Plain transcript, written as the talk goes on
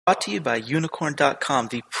Brought to you by Unicorn.com,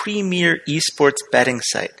 the premier esports betting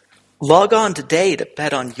site. Log on today to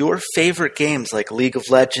bet on your favorite games like League of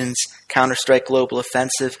Legends, Counter-Strike Global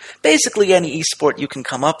Offensive, basically any esport you can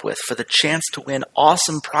come up with for the chance to win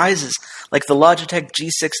awesome prizes like the Logitech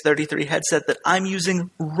G633 headset that I'm using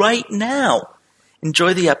right now.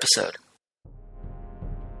 Enjoy the episode.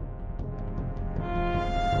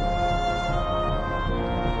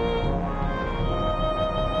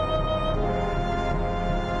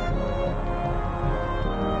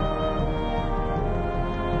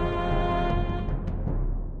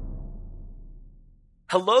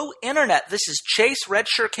 Hello, Internet. This is Chase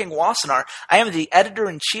Redshirt King Wassenaar. I am the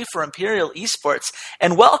editor-in-chief for Imperial Esports,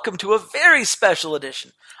 and welcome to a very special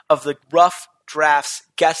edition of the Rough Drafts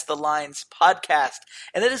Guess the Lines podcast.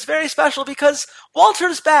 And it is very special because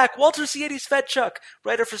Walter's back. Walter C80 Svetchuk,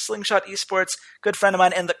 writer for Slingshot Esports, good friend of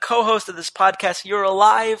mine, and the co-host of this podcast. You're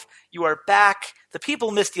alive. You are back. The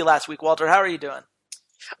people missed you last week. Walter, how are you doing?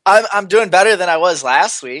 I'm doing better than I was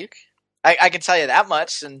last week. I can tell you that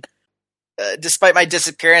much, and despite my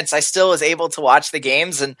disappearance, I still was able to watch the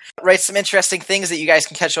games and write some interesting things that you guys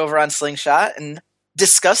can catch over on Slingshot and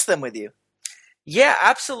discuss them with you. Yeah,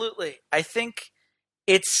 absolutely. I think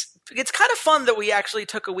it's kind of fun that we actually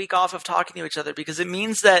took a week off of talking to each other because it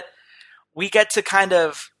means that we get to kind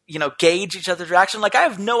of, gauge each other's reaction. Like, I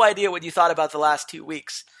have no idea what you thought about the last 2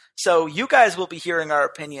 weeks. So you guys will be hearing our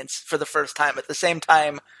opinions for the first time at the same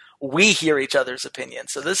time we hear each other's opinions.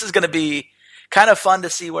 So this is going to be kind of fun to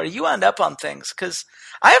see where you end up on things, because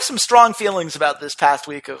I have some strong feelings about this past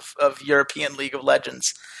week of European League of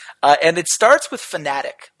Legends. And it starts with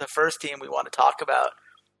Fnatic, the first team we want to talk about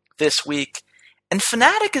this week. And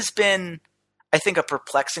Fnatic has been, I think, a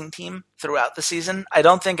perplexing team throughout the season. I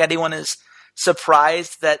don't think anyone is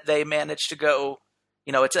surprised that they managed to go,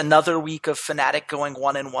 it's another week of Fnatic going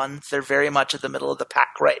 1-1. They're very much at the middle of the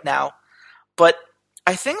pack right now. But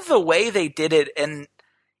I think the way they did it, and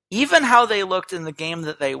even how they looked in the game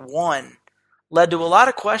that they won, led to a lot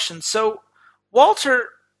of questions. So, Walter,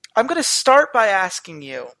 I'm going to start by asking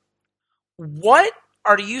you, what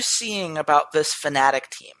are you seeing about this Fnatic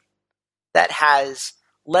team that has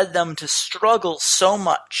led them to struggle so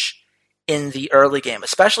much in the early game,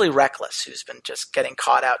 especially Reckless, who's been just getting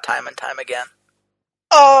caught out time and time again?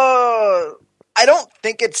 I don't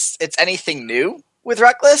think it's anything new with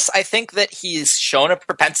Reckless. I think that he's shown a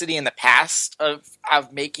propensity in the past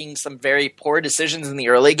of making some very poor decisions in the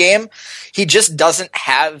early game. He just doesn't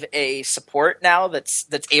have a support now that's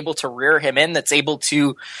able to rear him in, that's able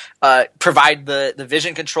to provide the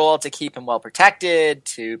vision control to keep him well protected,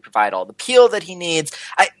 to provide all the peel that he needs.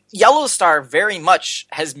 Yellowstar very much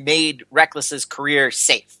has made Reckless's career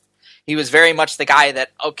safe. He was very much the guy that,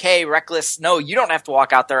 okay, Reckless, no, you don't have to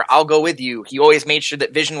walk out there. I'll go with you. He always made sure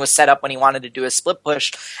that vision was set up when he wanted to do a split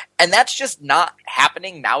push. And that's just not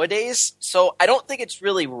happening nowadays. So I don't think it's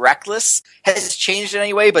really Reckless has changed in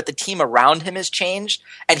any way, but the team around him has changed.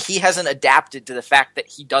 And he hasn't adapted to the fact that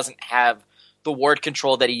he doesn't have the ward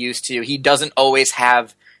control that he used to. He doesn't always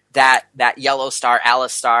have that Yellowstar,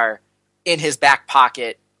 Alistar in his back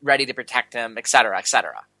pocket, ready to protect him, et cetera, et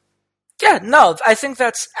cetera. Yeah, no, I think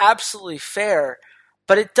that's absolutely fair,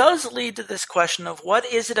 but it does lead to this question of what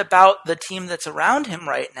is it about the team that's around him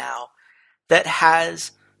right now that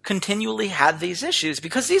has continually had these issues?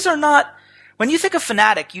 Because these are not, when you think of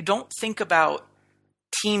Fnatic, you don't think about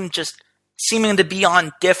team just seeming to be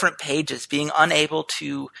on different pages, being unable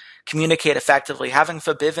to communicate effectively, having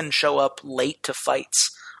Fabivin show up late to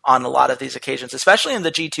fights on a lot of these occasions, especially in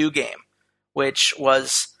the G2 game, which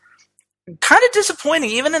was kind of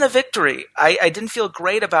disappointing, even in a victory. I didn't feel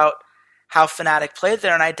great about how Fnatic played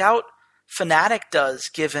there, and I doubt Fnatic does,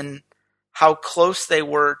 given how close they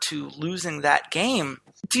were to losing that game.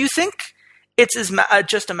 Do you think it's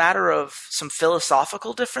just a matter of some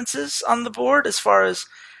philosophical differences on the board as far as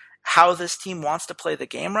how this team wants to play the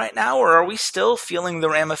game right now, or are we still feeling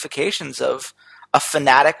the ramifications of a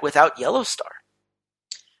Fnatic without Yellowstar?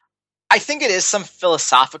 I think it is some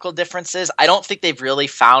philosophical differences. I don't think they've really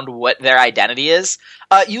found what their identity is.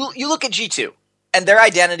 You look at G2, and their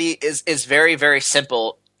identity is very, very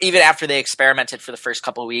simple. Even after they experimented for the first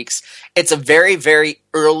couple of weeks, it's a very, very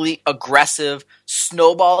early, aggressive,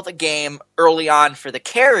 snowball the game early on for the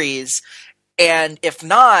carries. And if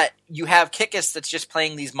not, you have Kikis that's just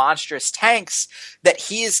playing these monstrous tanks that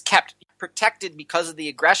he's kept protected because of the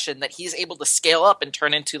aggression, that he's able to scale up and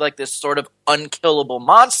turn into like this sort of unkillable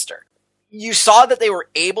monster. You saw that they were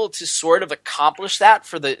able to sort of accomplish that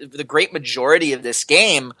for the great majority of this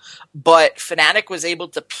game, but Fnatic was able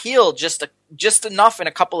to peel just enough in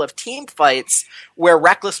a couple of team fights where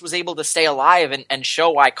Reckless was able to stay alive and show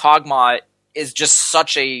why Kog'Maw is just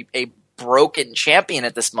such a broken champion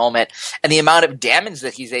at this moment, and the amount of damage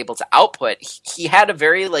that he's able to output. He had a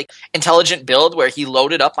very intelligent build where he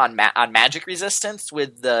loaded up on magic resistance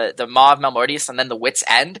with the Maw of Malmortius and then the Wit's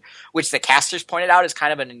End, which the casters pointed out is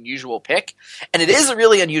kind of an unusual pick. And it is a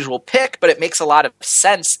really unusual pick, but it makes a lot of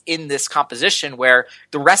sense in this composition where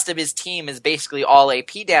the rest of his team is basically all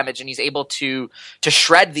AP damage, and he's able to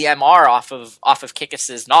shred the MR off of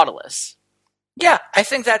Kikis's Nautilus. Yeah, I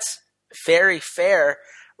think that's very fair.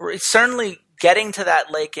 It's certainly getting to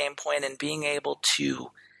that late game point and being able to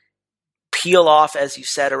peel off, as you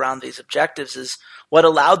said, around these objectives is what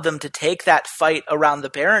allowed them to take that fight around the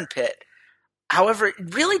Baron Pit. However,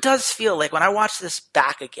 it really does feel like when I watch this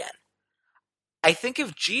back again, I think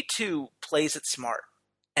if G2 plays it smart,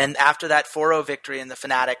 and after that 4-0 victory in the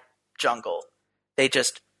Fnatic jungle, they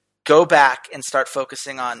just go back and start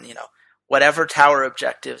focusing on, whatever tower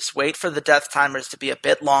objectives, wait for the death timers to be a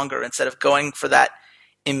bit longer instead of going for that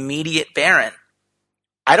immediate Baron,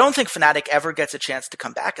 I don't think Fnatic ever gets a chance to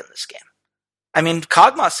come back in this game. I mean,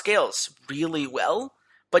 Kog'Maw scales really well,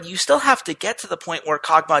 but you still have to get to the point where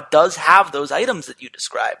Kog'Maw does have those items that you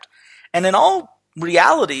described. And in all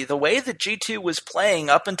reality, the way that G2 was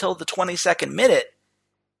playing up until the 22nd minute,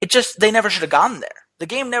 they never should have gone there. The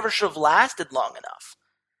game never should have lasted long enough,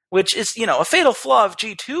 which is, a fatal flaw of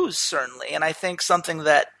G2's certainly. And I think something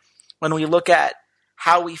that when we look at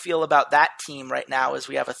how we feel about that team right now as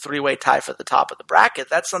we have a 3-way tie for the top of the bracket,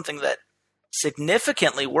 that's something that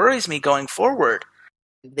significantly worries me going forward.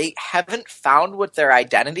 They haven't found what their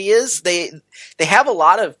identity is. They have a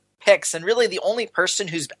lot of picks, and really the only person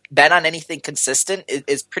who's been on anything consistent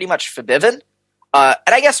is pretty much Fabivin. And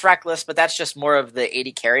I guess Reckless, but that's just more of the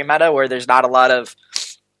AD carry meta where there's not a lot of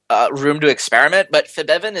room to experiment. But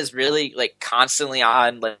Fabivin is really constantly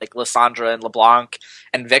on Lissandra and LeBlanc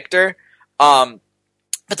and Victor.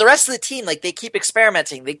 But the rest of the team, they keep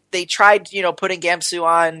experimenting. They tried, putting Gamsu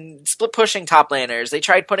on split pushing top laners. They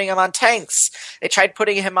tried putting him on tanks. They tried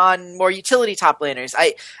putting him on more utility top laners.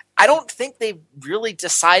 I don't think they've really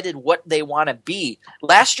decided what they want to be.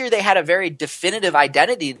 Last year, they had a very definitive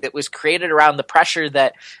identity that was created around the pressure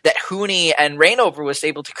that Huni and Reignover was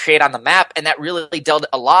able to create on the map, and that really dealt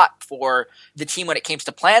a lot for the team when it came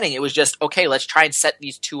to planning. It was just, okay, let's try and set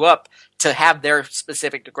these two up to have their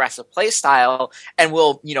specific aggressive play style, and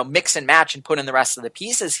we'll, mix and match and put in the rest of the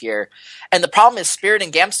pieces here. And the problem is Spirit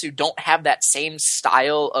and Gamsu don't have that same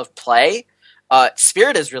style of play.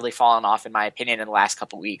 Spirit has really fallen off, in my opinion, in the last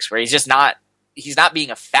couple of weeks, where he's not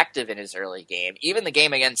being effective in his early game. Even the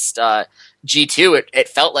game against G2, it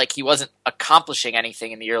felt like he wasn't accomplishing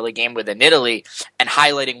anything in the early game with Nidalee, and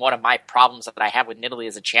highlighting one of my problems that I have with Nidalee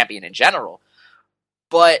as a champion in general.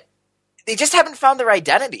 But they just haven't found their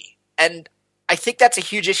identity. And I think that's a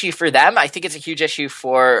huge issue for them. I think it's a huge issue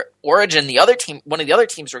for Origin, the other team, one of the other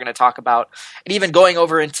teams we're going to talk about, and even going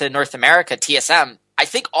over into North America, TSM. I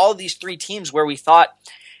think all of these three teams where we thought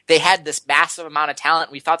they had this massive amount of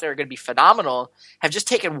talent, we thought they were going to be phenomenal, have just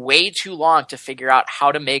taken way too long to figure out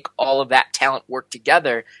how to make all of that talent work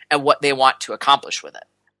together and what they want to accomplish with it.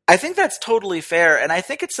 I think that's totally fair, and I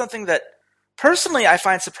think it's something that personally I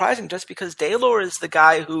find surprising just because Daylor is the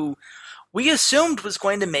guy who we assumed was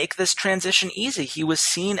going to make this transition easy. He was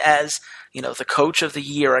seen as, the coach of the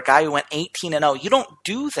year, a guy who went 18-0. You don't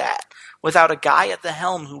do that without a guy at the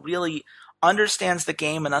helm who really understands the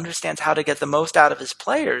game and understands how to get the most out of his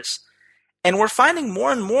players. And we're finding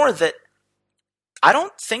more and more that I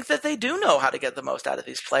don't think that they do know how to get the most out of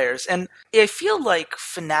these players. And I feel like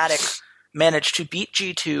Fnatic managed to beat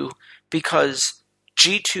G2 because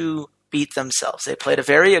G2 beat themselves. They played a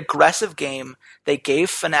very aggressive game. They gave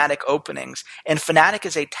Fnatic openings, and Fnatic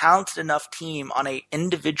is a talented enough team on an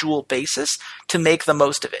individual basis to make the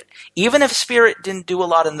most of it. Even if Spirit didn't do a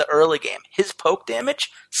lot in the early game, his poke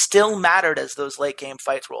damage still mattered as those late game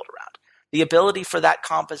fights rolled around. The ability for that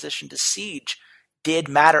composition to siege did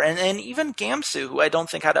matter, and even Gamsu, who I don't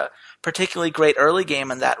think had a particularly great early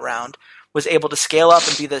game in that round, was able to scale up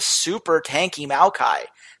and be this super tanky Maokai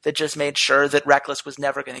that just made sure that Reckless was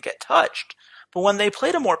never going to get touched. But when they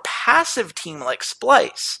played a more passive team like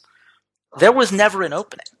Splice, there was never an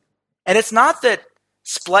opening. And it's not that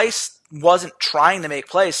Splice wasn't trying to make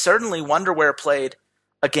plays. Certainly Wonderwear played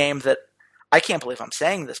a game that, I can't believe I'm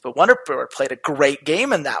saying this, but Wonderwear played a great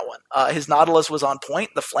game in that one. His Nautilus was on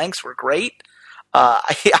point. The flanks were great.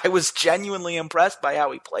 I was genuinely impressed by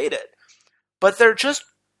how he played it. But there just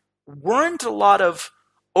weren't a lot of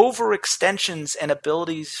overextensions and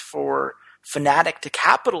abilities for Fnatic to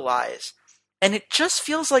capitalize. And it just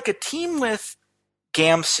feels like a team with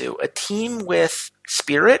Gamsu, a team with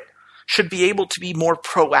Spirit, should be able to be more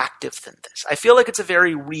proactive than this. I feel like it's a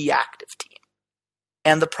very reactive team.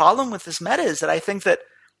 And the problem with this meta is that I think that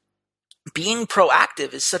being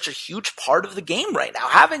proactive is such a huge part of the game right now.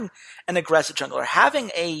 Having an aggressive jungler, having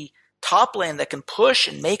a top lane that can push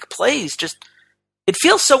and make plays, it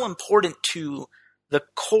feels so important to the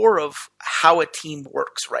core of how a team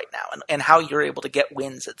works right now and how you're able to get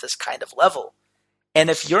wins at this kind of level. And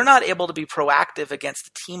if you're not able to be proactive against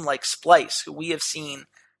a team like Splice, who we have seen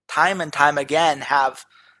time and time again have,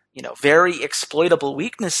 very exploitable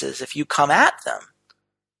weaknesses if you come at them,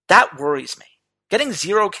 that worries me. Getting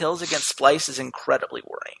 0 kills against Splice is incredibly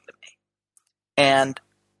worrying to me. And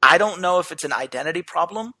I don't know if it's an identity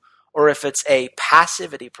problem or if it's a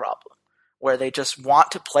passivity problem, where they just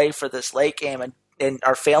want to play for this late game and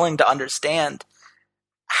are failing to understand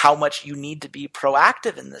how much you need to be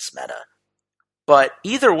proactive in this meta. But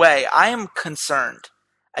either way, I am concerned.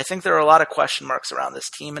 I think there are a lot of question marks around this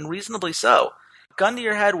team, and reasonably so. Gun to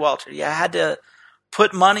your head, Walter. You had to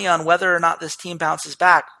put money on whether or not this team bounces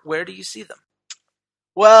back. Where do you see them?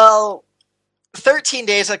 Well, 13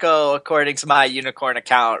 days ago, according to my Unicorn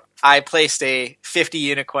account, I placed a 50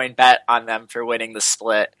 Unicorn bet on them for winning the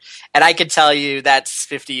split. And I can tell you that's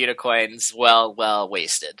 50 Unicorns well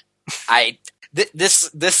wasted.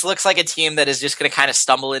 This looks like a team that is just going to kind of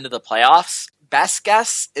stumble into the playoffs. Best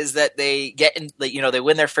guess is that they get in, they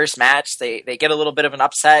win their first match, they get a little bit of an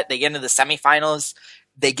upset, they get into the semifinals,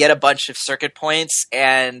 they get a bunch of circuit points,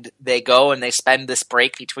 and they go and they spend this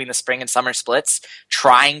break between the spring and summer splits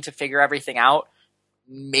trying to figure everything out,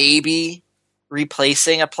 maybe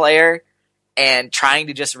replacing a player and trying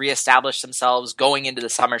to just reestablish themselves going into the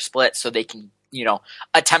summer split so they can,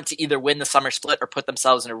 attempt to either win the summer split or put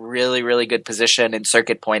themselves in a really, really good position in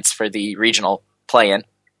circuit points for the regional play-in.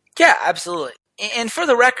 Yeah, absolutely. And for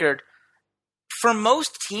the record, for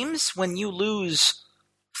most teams, when you lose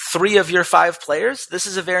 3 of your 5 players, this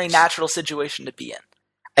is a very natural situation to be in.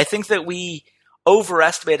 I think that we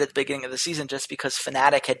overestimated at the beginning of the season just because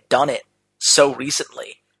Fnatic had done it so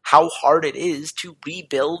recently, how hard it is to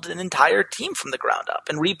rebuild an entire team from the ground up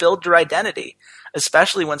and rebuild your identity,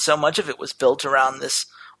 especially when so much of it was built around this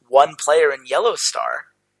one player in Yellow Star.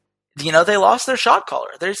 They lost their shot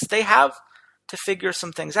caller. They have to figure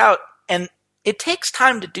some things out, and it takes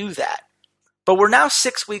time to do that. But we're now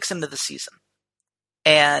 6 weeks into the season.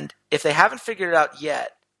 And if they haven't figured it out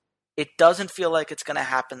yet, it doesn't feel like it's going to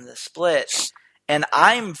happen this split. And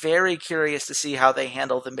I'm very curious to see how they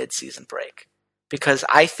handle the midseason break, because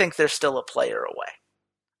I think they're still a player away.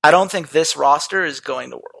 I don't think this roster is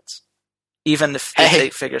going to Worlds, even if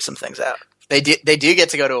they figure some things out. They do get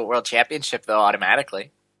to go to a World Championship, though,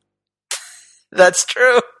 automatically. That's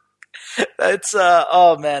true. It's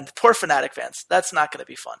oh man, poor Fnatic fans. That's not going to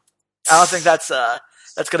be fun. I don't think that's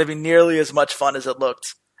going to be nearly as much fun as it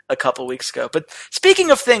looked a couple weeks ago. But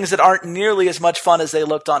speaking of things that aren't nearly as much fun as they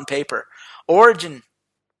looked on paper, Origin,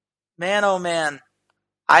 man oh man,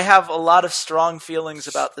 I have a lot of strong feelings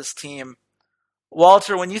about this team.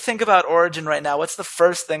 Walter, when you think about Origin right now, what's the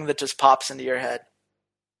first thing that just pops into your head?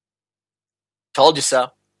 Told you so.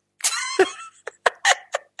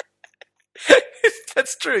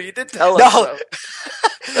 That's true. You did tell us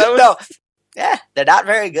so. No. Yeah, they're not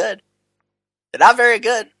very good. They're not very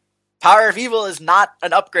good. Power of Evil is not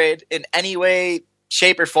an upgrade in any way,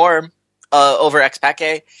 shape, or form over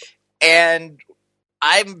Xpeke. And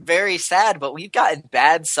I'm very sad, but we've gotten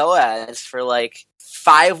bad SOAS for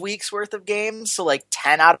 5 weeks worth of games. So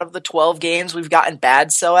 10 out of the 12 games we've gotten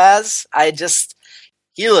bad SOAS.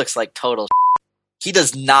 He looks like total shit. He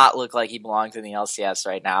does not look like he belongs in the LCS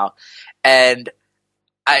right now. And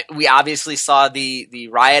we obviously saw the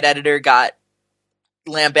Riot editor got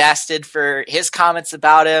lambasted for his comments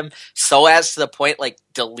about him, so as to the point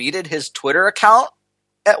deleted his Twitter account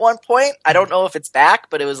at one point. I don't know if it's back,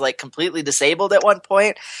 but it was completely disabled at one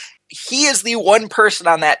point. He is the one person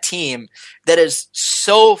on that team that is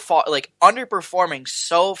so far underperforming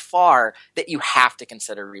so far that you have to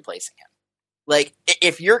consider replacing him.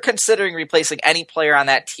 If you're considering replacing any player on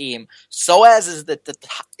that team, Soaz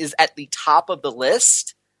is at the top of the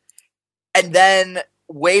list, and then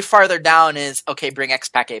way farther down is, okay, bring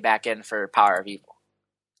Xpeke back in for Power of Evil.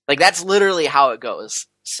 That's literally how it goes.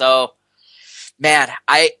 So, man,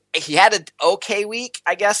 he had an okay week,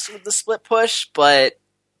 I guess, with the split push, but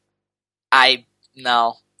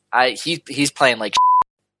he's playing like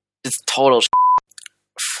it's total shit.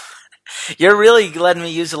 You're really letting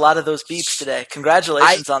me use a lot of those beeps today.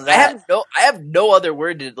 Congratulations on that. I have no other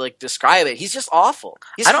word to describe it. He's just awful.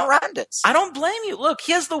 He's horrendous. I don't blame you. Look,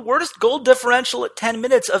 he has the worst goal differential at 10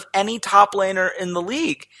 minutes of any top laner in the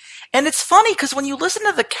league. And it's funny because when you listen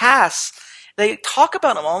to the cast, they talk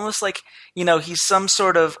about him almost like, he's some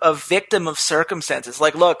sort of a victim of circumstances.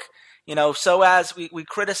 Look, So as we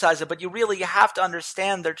criticize it, but you have to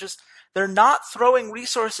understand they're not throwing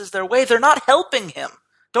resources their way. They're not helping him.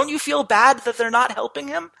 Don't you feel bad that they're not helping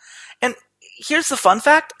him? And here's the fun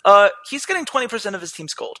fact. He's getting 20% of his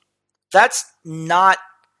team's gold. That's not,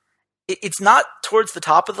 it's not towards the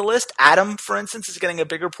top of the list. Adam, for instance, is getting a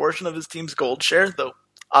bigger portion of his team's gold share, though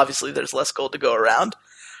obviously there's less gold to go around.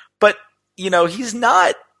 But, he's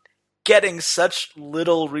not getting such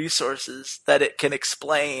little resources that it can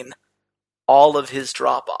explain all of his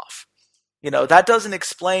drop-off. That doesn't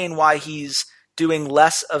explain why he's doing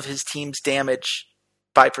less of his team's damage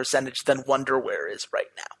by percentage than Wonderwear is right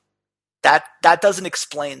now. That doesn't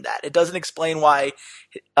explain that. It doesn't explain why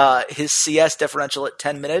his CS differential at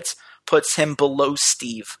 10 minutes puts him below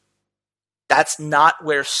Steve. That's not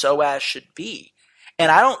where Soaz should be.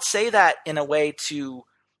 And I don't say that in a way to,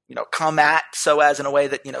 come at Soaz in a way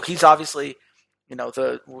that, he's obviously,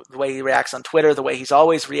 the way he reacts on Twitter, the way he's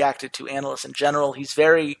always reacted to analysts in general, he's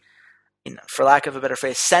very, for lack of a better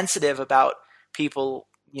phrase, sensitive about people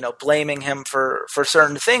blaming him for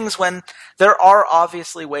certain things when there are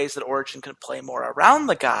obviously ways that Origin can play more around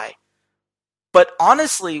the guy. But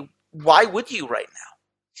honestly, why would you right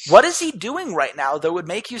now? What is he doing right now that would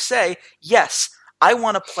make you say, yes, I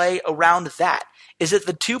want to play around that? Is it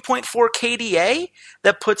the 2.4 KDA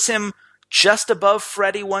that puts him just above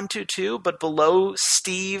Freddy 122, but below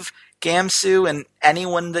Steve, Gamsu, and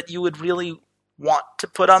anyone that you would really want to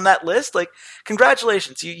put on that list? Like,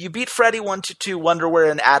 congratulations, you beat Freddy 122,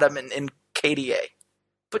 Wonderwear, and Adam in KDA,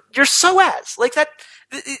 but you're Soaz. Like that,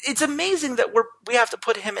 it's amazing that we have to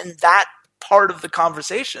put him in that part of the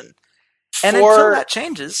conversation. And until that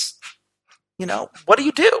changes, what do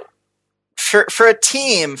you do? For a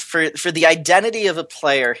team, for the identity of a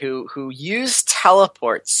player who used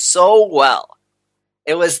teleport so well,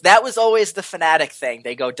 that was always the Fnatic thing.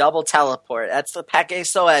 They go double teleport. That's the Peke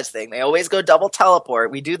Soaz thing. They always go double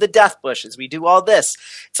teleport. We do the death bushes. We do all this.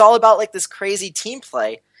 It's all about like this crazy team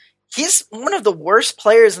play. He's one of the worst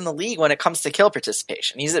players in the league when it comes to kill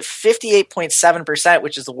participation. He's at 58.7%,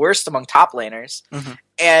 which is the worst among top laners. Mm-hmm.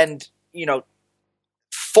 And,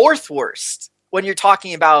 fourth worst when you're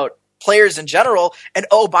talking about players in general. And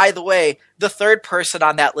oh, by the way, the third person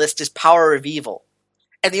on that list is Power of Evil.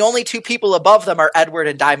 And the only two people above them are Edward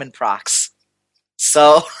and Diamond Prox.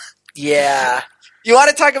 So, yeah. You want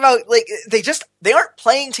to talk about, like, they aren't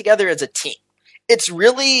playing together as a team. It's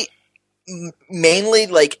really mainly,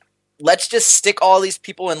 like, let's just stick all these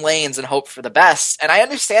people in lanes and hope for the best. And I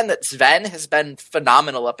understand that Sven has been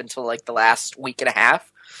phenomenal up until, like, the last week and a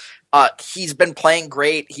half. He's been playing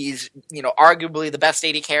great. He's, arguably the best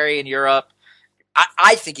AD carry in Europe.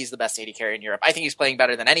 I think he's the best AD carry in Europe. I think he's playing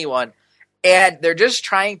better than anyone. And they're just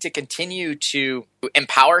trying to continue to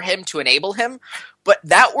empower him, to enable him. But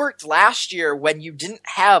that worked last year when you didn't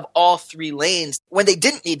have all three lanes, when they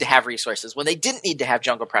didn't need to have resources, when they didn't need to have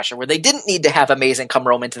jungle pressure, where they didn't need to have Amazing come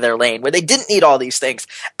roam into their lane, where they didn't need all these things.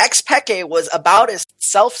 Xpeke was about as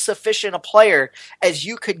self-sufficient a player as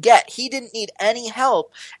you could get. He didn't need any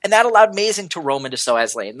help, and that allowed Amazing to roam into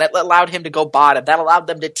Soaz lane. That allowed him to go bottom. That allowed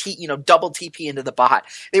them to double TP into the bot.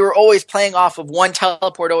 They were always playing off of one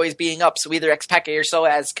teleport always being up, so either Xpeke or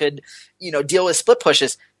Soaz could, deal with split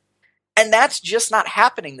pushes. And that's just not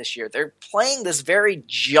happening this year. They're playing this very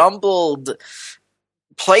jumbled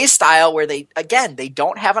play style where they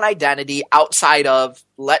don't have an identity outside of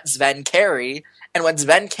let Sven carry. And when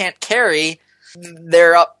Sven can't carry,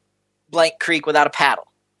 they're up Blank Creek without a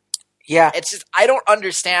paddle. Yeah. It's just, I don't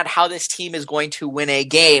understand how this team is going to win a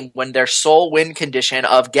game when their sole win condition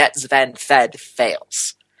of get Sven fed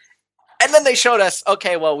fails. And then they showed us,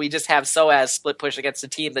 okay, well, we just have Soaz split push against a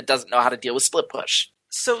team that doesn't know how to deal with split push.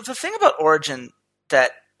 So the thing about Origin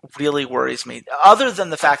that really worries me, other than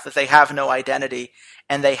the fact that they have no identity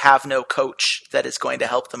and they have no coach that is going to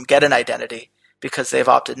help them get an identity because they've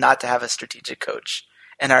opted not to have a strategic coach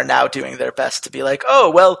and are now doing their best to be like,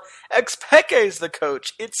 oh, well, Xpeke's the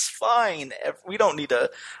coach. It's fine. We don't need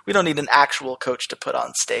an actual coach to put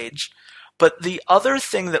on stage. But the other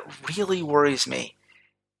thing that really worries me,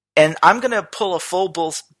 and I'm going to pull a full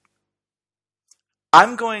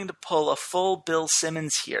Bill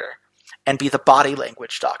Simmons here and be the body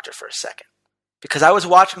language doctor for a second. Because I was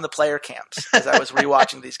watching the player camps as I was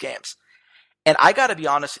rewatching these games. And I got to be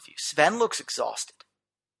honest with you, Sven looks exhausted.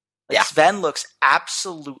 Yeah. Sven looks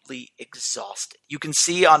absolutely exhausted. You can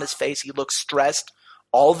see on his face he looks stressed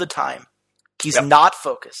all the time. He's not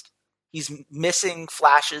focused. He's missing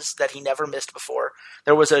flashes that he never missed before.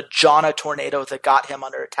 There was a Janna tornado that got him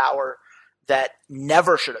under a tower that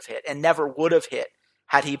never should have hit and never would have hit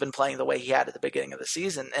had he been playing the way he had at the beginning of the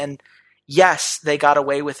season. And yes, they got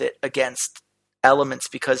away with it against Elements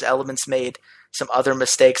because Elements made some other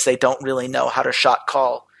mistakes. They don't really know how to shot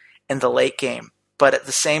call in the late game. But at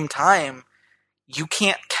the same time, you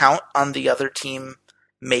can't count on the other team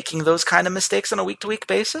making those kind of mistakes on a week-to-week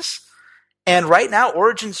basis. And right now,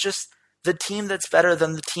 Origin's just the team that's better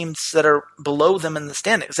than the teams that are below them in the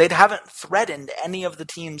standings. They haven't threatened any of the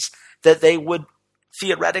teams that they would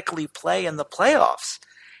theoretically play in the playoffs.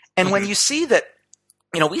 And when you see that,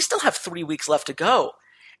 we still have 3 weeks left to go,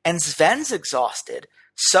 and Sven's exhausted,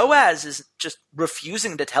 Soaz is just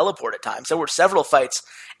refusing to teleport at times. There were several fights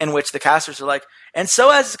in which the casters are like, and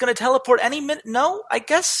Soaz is going to teleport any minute. No, I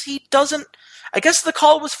guess he doesn't. I guess the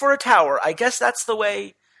call was for a tower. I guess that's the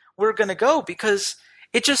way we're going to go, because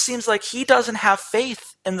it just seems like he doesn't have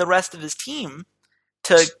faith in the rest of his team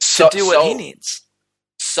to do what he needs.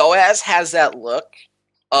 Soaz has that look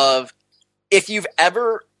of, if you've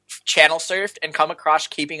ever channel surfed and come across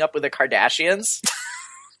Keeping Up with the Kardashians,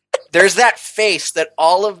 there's that face that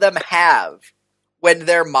all of them have when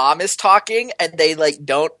their mom is talking and they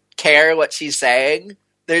don't care what she's saying.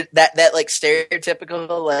 There's that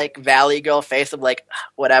stereotypical Valley Girl face of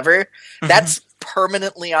whatever. Mm-hmm. That's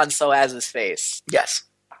permanently on Soaz's face. Yes.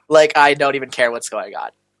 I don't even care what's going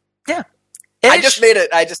on. Yeah. I just made a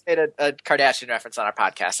Kardashian reference on our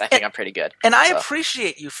podcast. I think I'm pretty good. And I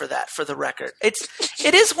appreciate you for that, for the record. It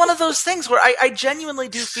is one of those things where I genuinely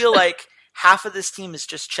do feel like half of this team is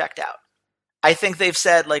just checked out. I think they've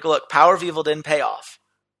said, look, Power of Evil didn't pay off.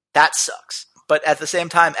 That sucks. But at the same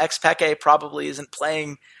time, Xpeke probably isn't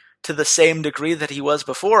playing to the same degree that he was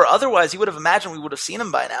before. Otherwise, you would have imagined we would have seen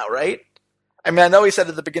him by now, right? I mean, I know he said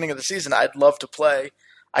at the beginning of the season, I'd love to play.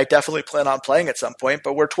 I definitely plan on playing at some point,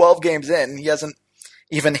 but we're 12 games in. He hasn't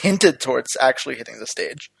even hinted towards actually hitting the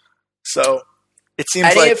stage. So it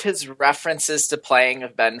seems Any of his references to playing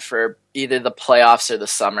have been for either the playoffs or the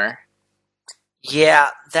summer.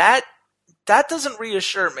 Yeah, that doesn't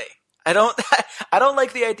reassure me. I don't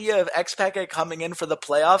like the idea of Xpeke coming in for the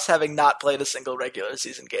playoffs having not played a single regular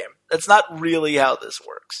season game. That's not really how this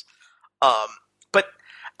works. But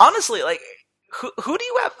honestly, who do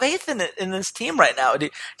you have faith in this team right now? Do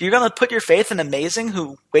you going to put your faith in Amazing,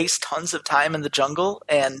 who wastes tons of time in the jungle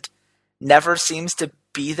and never seems to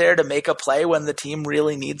be there to make a play when the team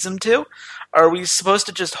really needs him to? Are we supposed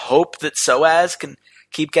to just hope that Soaz can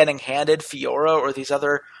keep getting handed Fiora or these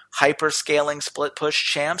other hyper-scaling split push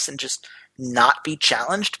champs and just not be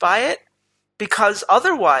challenged by it? Because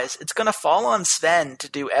otherwise, it's going to fall on Sven to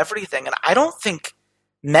do everything, and I don't think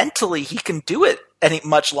mentally he can do it any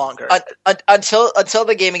much longer. Until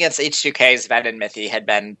the game against H2K, Sven and Mithy had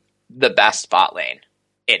been the best bot lane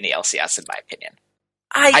in the LCS, in my opinion.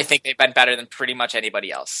 I think they've been better than pretty much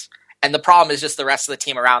anybody else. And the problem is just the rest of the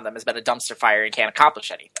team around them has been a dumpster fire and can't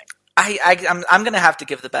accomplish anything. I'm going to have to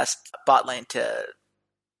give the best bot lane to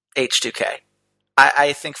H2K.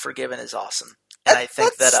 I think Forgiven is awesome. And I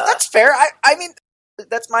think that's fair. I mean,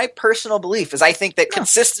 that's my personal belief, is I think that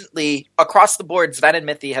consistently across the board, Sven and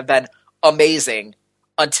Mithy have been amazing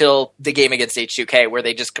until the game against H2K, where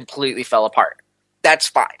they just completely fell apart. That's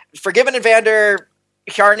fine. Forgiven and Vander,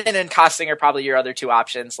 Hjarnan and Kosting are probably your other two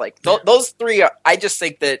options. Those three, I just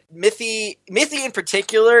think that Mithy in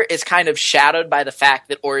particular is kind of shadowed by the fact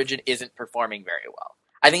that Origin isn't performing very well.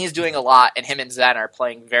 I think he's doing a lot, and him and Zen are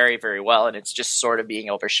playing very, very well, and it's just sort of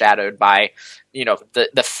being overshadowed by,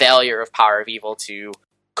 the failure of Power of Evil to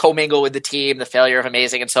commingle with the team, the failure of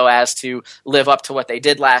Amazing and Soaz to live up to what they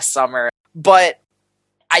did last summer. But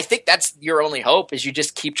I think that's your only hope, is you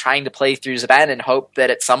just keep trying to play through Sven and hope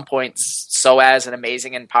that at some point Soaz and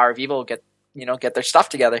Amazing and Power of Evil get their stuff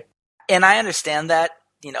together. And I understand that,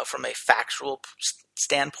 from a factual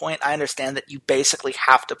standpoint, I understand that you basically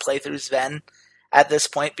have to play through Sven at this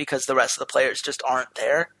point because the rest of the players just aren't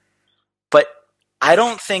there. But I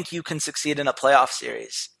don't think you can succeed in a playoff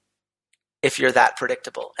series if you're that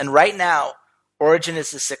predictable. And right now, Origin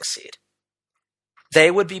is the 6th seed.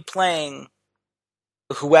 They would be playing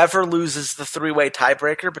whoever loses the 3-way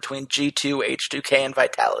tiebreaker between G2, H2K, and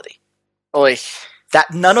Vitality. Oy.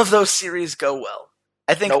 That none of those series go well.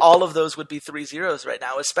 I think all of those would be 3-0s right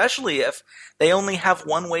now, especially if they only have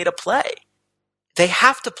one way to play. They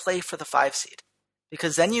have to play for the 5 seed.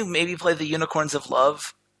 Because then you maybe play the Unicorns of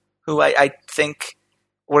Love, who I think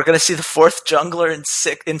we're going to see the 4th jungler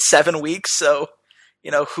in 7 weeks. So,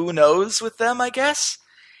 who knows with them, I guess.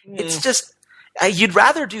 It's just, you'd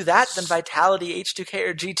rather do that than Vitality, H2K,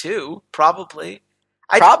 or G2, probably.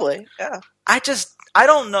 Yeah. I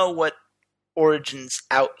don't know what Origin's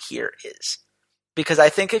out here is. Because I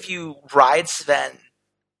think if you ride Sven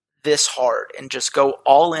this hard and just go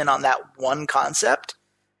all in on that one concept,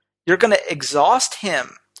 you're going to exhaust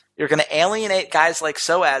him. You're going to alienate guys like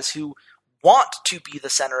Soaz who want to be the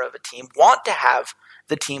center of a team, want to have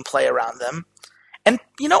the team play around them. And,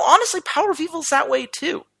 honestly, Power of Evil's that way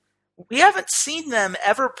too. We haven't seen them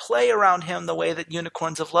ever play around him the way that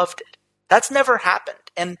Unicorns of Love did. That's never happened.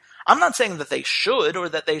 And I'm not saying that they should or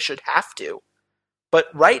that they should have to, but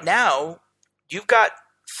right now, you've got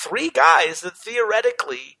 3 guys that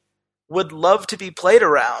theoretically would love to be played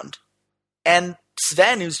around, and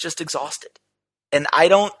Sven, who's just exhausted. And I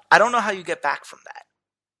don't know how you get back from that.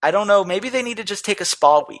 I don't know. Maybe they need to just take a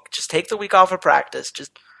spa week. Just take the week off of practice.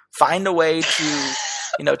 Just find a way to,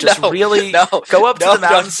 really go up to the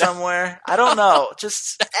mountain somewhere. I don't know.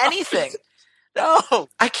 Just anything. No,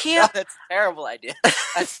 I can't. No, that's a terrible idea.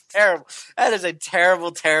 That's terrible. That is a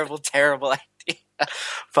terrible, terrible, terrible idea.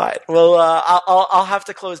 Fine. Well, I'll have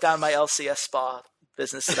to close down my LCS spa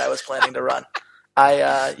business that I was planning to run.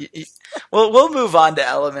 We'll move on to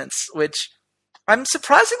Elements, which I'm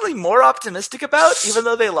surprisingly more optimistic about, even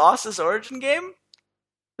though they lost this Origin game.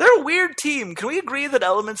 They're a weird team. Can we agree that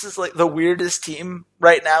Elements is like the weirdest team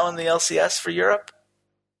right now in the LCS for Europe?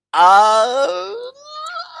 I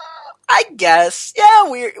guess. Yeah,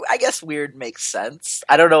 weird. I guess weird makes sense.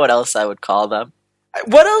 I don't know what else I would call them.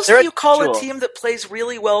 What else do you call a team that plays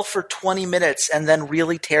really well for 20 minutes and then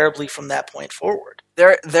really terribly from that point forward?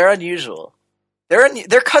 They're unusual.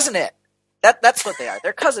 They're Cousin It. That's what they are.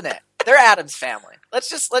 They're Cousin It. They're Adam's family.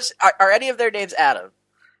 Are any of their names Adam?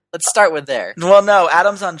 Let's start with there. Well, no,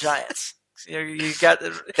 Adam's on Giants. You got we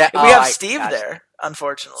have Steve there,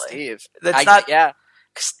 unfortunately. Steve. Yeah.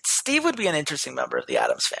 Steve would be an interesting member of the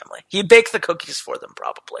Adams family. He'd bake the cookies for them,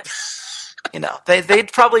 probably.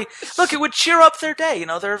 They'd probably look. It would cheer up their day.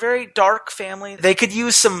 They're a very dark family. They could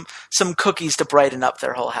use some cookies to brighten up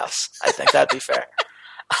their whole house. I think that'd be fair.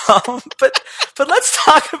 But let's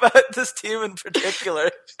talk about this team in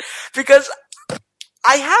particular, because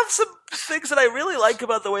I have some things that I really like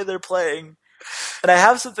about the way they're playing, and I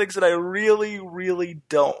have some things that I really, really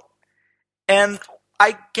don't. And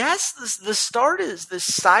I guess the start is this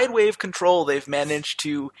side wave control they've managed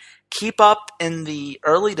to keep up in the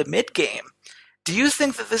early to mid game. Do you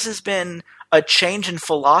think that this has been a change in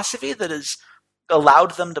philosophy that has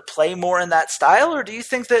allowed them to play more in that style, or do you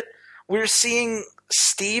think that we're seeing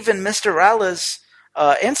Steve and Mr. Rallis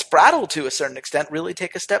and Spraddle to a certain extent really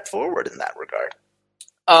take a step forward in that regard?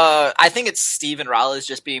 I think it's Steve and Rallis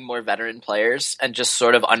just being more veteran players and just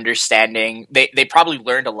sort of understanding. They probably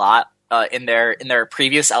learned a lot in their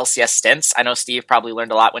previous LCS stints. I know Steve probably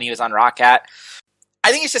learned a lot when he was on Roccat.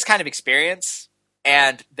 I think it's just kind of experience,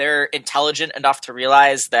 and they're intelligent enough to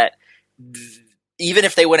realize that even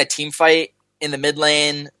if they win a team fight in the mid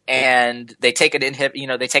lane and they take an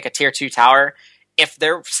they take a tier 2 tower, if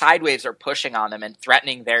their side waves are pushing on them and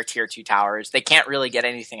threatening their tier 2 towers, they can't really get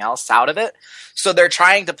anything else out of it. So they're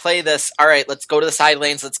trying to play this, all right, let's go to the side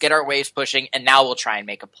lanes, let's get our waves pushing, and now we'll try and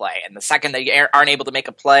make a play. And the second they aren't able to make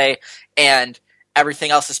a play and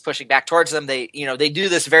everything else is pushing back towards them, they do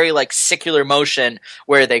this very like circular motion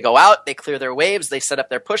where they go out, they clear their waves, they set up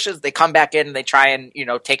their pushes, they come back in and they try and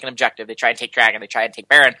take an objective, they try and take Dragon, they try and take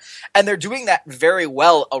Baron, and they're doing that very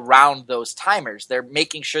well around those timers. They're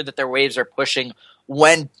making sure that their waves are pushing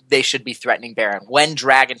when they should be threatening Baron. When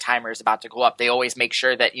Dragon timer is about to go up, they always make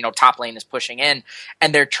sure that top lane is pushing in,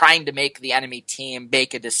 and they're trying to make the enemy team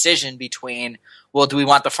make a decision between, well, do we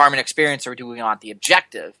want the farming experience or do we want the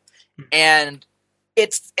objective? And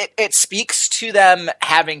it speaks to them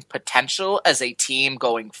having potential as a team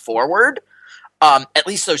going forward. At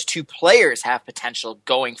least those 2 players have potential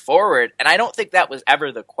going forward. And I don't think that was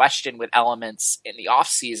ever the question with Elements in the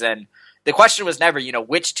offseason. The question was never,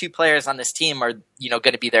 which 2 players on this team are,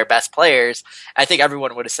 going to be their best players. I think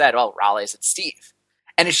everyone would have said, well, Rallis and Steve.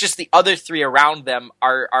 And it's just the other 3 around them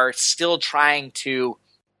are still trying to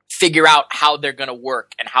figure out how they're going to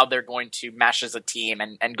work and how they're going to mesh as a team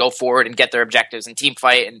and go forward and get their objectives and team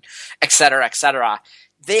fight and et cetera, et cetera.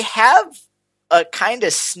 They have a kind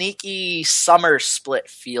of sneaky summer split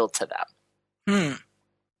feel to them.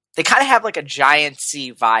 They kind of have like a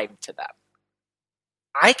Giants-y vibe to them.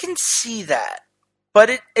 I can see that.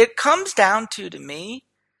 But it comes down to me,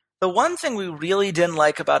 the one thing we really didn't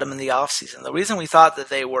like about them in the offseason, the reason we thought that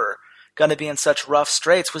they were going to be in such rough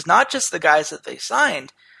straits was not just the guys that they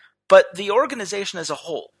signed, but the organization as a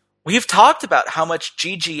whole. We've talked about how much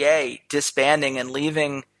GGA disbanding and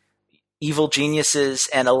leaving Evil Geniuses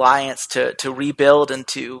and Alliance to rebuild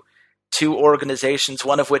into 2 organizations,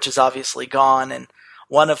 one of which is obviously gone and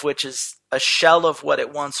one of which is a shell of what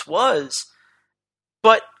it once was.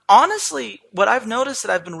 But honestly, what I've noticed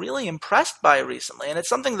that I've been really impressed by recently, and it's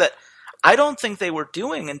something that I don't think they were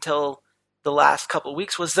doing until the last couple of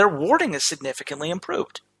weeks, was their warding is significantly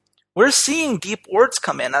improved. We're seeing deep wards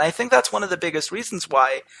come in, and I think that's one of the biggest reasons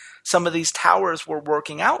why some of these towers were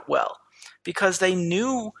working out well, because they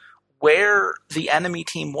knew where the enemy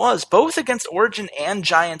team was, both against Origin and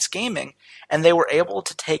Giants Gaming, and they were able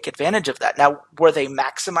to take advantage of that. Now, were they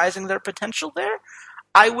maximizing their potential there?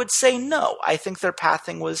 I would say no. I think their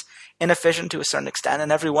pathing was inefficient to a certain extent,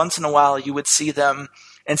 and every once in a while you would see them,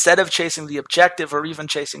 instead of chasing the objective or even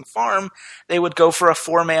chasing farm, they would go for a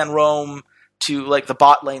 4-man roam to like the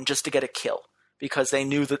bot lane just to get a kill, because they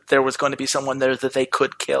knew that there was going to be someone there that they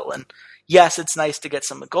could kill. And yes, it's nice to get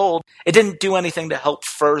some gold. It didn't do anything to help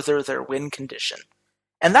further their win condition.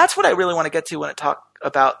 And that's what I really want to get to when I talk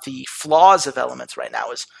about the flaws of Elements right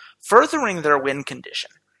now, is furthering their win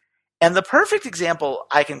condition. And the perfect example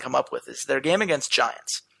I can come up with is their game against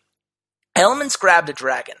Giants. Elements grabbed a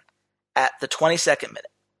dragon at the 22nd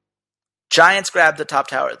minute. Giants grabbed the top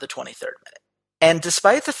tower at the 23rd minute. And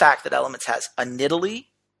despite the fact that Elements has a Nidalee,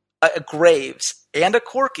 a Graves, and a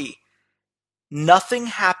Corki, nothing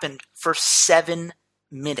happened for 7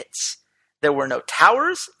 minutes. There were no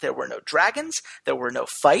towers, there were no dragons, there were no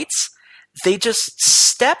fights. They just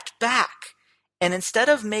stepped back, and instead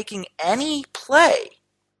of making any play,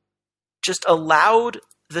 just allowed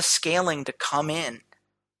the scaling to come in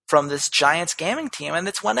from this Giants Gaming team, and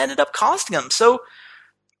it's what ended up costing them. So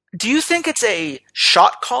do you think it's a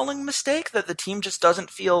shot-calling mistake that the team just doesn't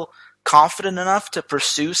feel confident enough to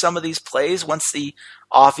pursue some of these plays once the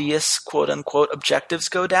obvious quote-unquote objectives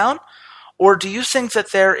go down? Or do you think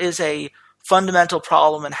that there is a fundamental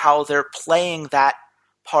problem in how they're playing that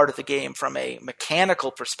part of the game from a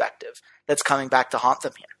mechanical perspective that's coming back to haunt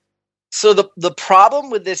them here? So the problem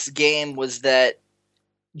with this game was that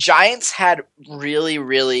Giants had really,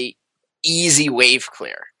 really easy wave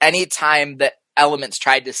clear anytime that Elements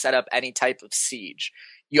tried to set up any type of siege.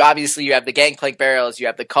 You have the Gangplank barrels, you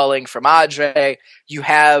have the culling from Adre, you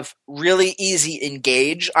have really easy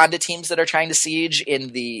engage onto teams that are trying to siege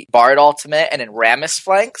in the Bard ultimate and in Rammus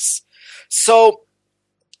flanks. So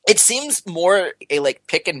it seems more a like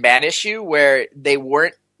pick and ban issue where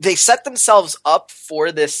they set themselves up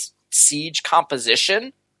for this siege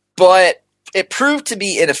composition, but it proved to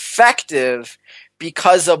be ineffective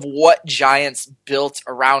because of what Giants built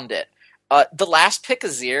around it. The last pick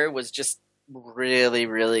Azir was just really,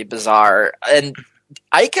 really bizarre. And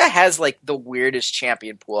Ica has like the weirdest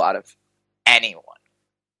champion pool out of anyone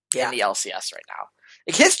in the LCS right now.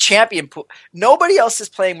 Like his champion pool, nobody else is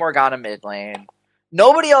playing Morgana mid lane.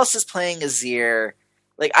 Nobody else is playing Azir.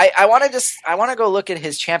 Like I want to go look at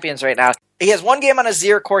his champions right now. He has 1 game on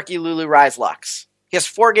Azir, Corki, Lulu, Ryze, Lux. He has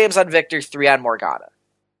 4 games on Victor, 3 on Morgana.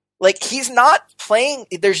 Like, he's not playing.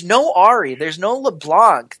 There's no Ahri. There's no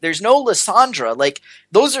LeBlanc. There's no Lissandra. Like,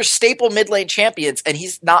 those are staple mid lane champions, and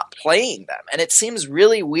he's not playing them. And it seems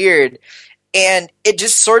really weird. And it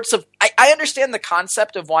just sorts of. I understand the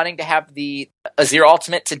concept of wanting to have the Azir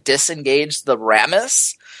ultimate to disengage the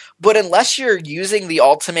Rammus, but unless you're using the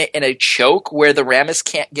ultimate in a choke where the Rammus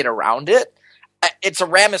can't get around it, it's a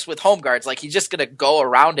Rammus with home guards. Like, he's just going to go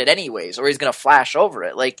around it anyways, or he's going to flash over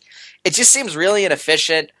it. Like, it just seems really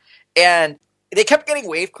inefficient. And they kept getting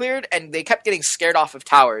wave cleared, and they kept getting scared off of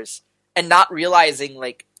towers, and not realizing,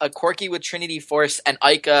 like, a Corki with Trinity Force and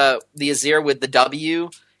Ica, the Azir with the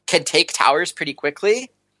W, can take towers pretty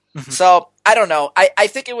quickly. Mm-hmm. So, I don't know. I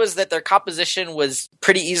think it was that their composition was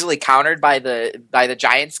pretty easily countered by the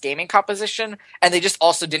Giants gaming composition, and they just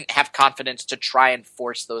also didn't have confidence to try and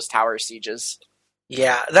force those tower sieges.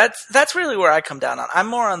 Yeah, that's really where I come down on. I'm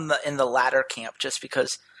more in the latter camp, just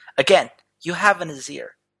because, again, you have an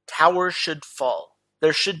Azir. Towers should fall.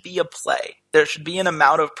 There should be a play. There should be an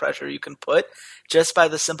amount of pressure you can put just by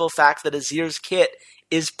the simple fact that Azir's kit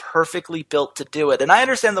is perfectly built to do it. And I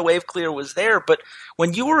understand the wave clear was there, but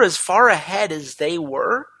when you were as far ahead as they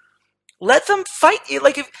were, let them fight you.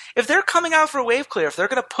 Like, if they're coming out for a wave clear, if they're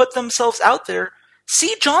going to put themselves out there,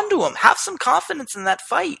 siege onto them. Have some confidence in that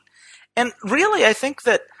fight. And really, I think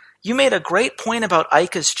that you made a great point about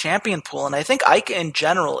Ica's champion pool, and I think Ica in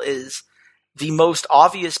general is the most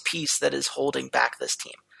obvious piece that is holding back this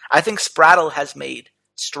team. I think Spraddle has made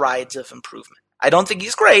strides of improvement. I don't think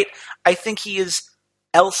he's great. I think he is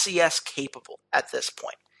LCS capable at this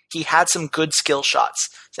point. He had some good skill shots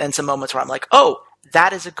and some moments where I'm like, oh,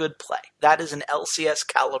 that is a good play. That is an LCS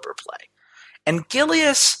caliber play. And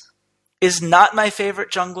Gilius is not my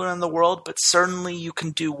favorite jungler in the world, but certainly you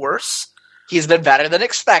can do worse. He's been better than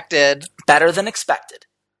expected. Better than expected.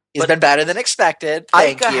 He's been better than expected.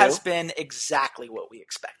 Thank Ica you. has been exactly what we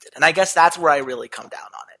expected. And I guess that's where I really come down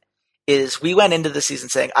on it, is we went into the season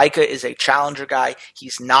saying Ica is a challenger guy.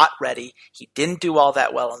 He's not ready. He didn't do all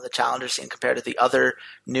that well in the challenger scene compared to the other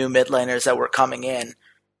new mid laners that were coming in.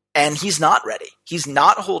 And he's not ready. He's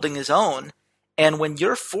not holding his own. And when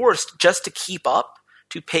you're forced just to keep up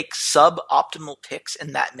to pick suboptimal picks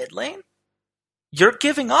in that mid lane, you're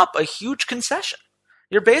giving up a huge concession.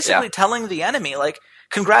 You're basically telling the enemy, like,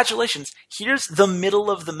 congratulations, here's the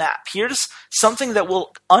middle of the map. Here's something that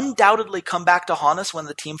will undoubtedly come back to haunt us when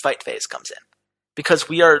the team fight phase comes in. Because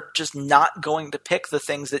we are just not going to pick the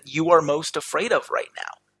things that you are most afraid of right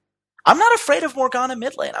now. I'm not afraid of Morgana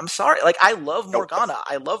mid lane. I'm sorry. Like, I love Morgana.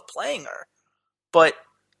 I love playing her. But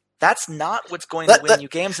that's not what's going to win you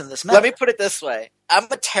games in this meta. Let me put it this way. I'm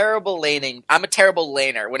a terrible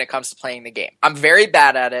laner when it comes to playing the game. I'm very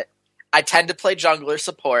bad at it. I tend to play jungler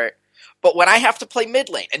support. But when I have to play mid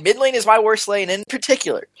lane, and mid lane is my worst lane in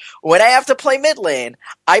particular, when I have to play mid lane,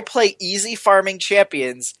 I play easy farming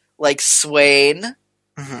champions like Swain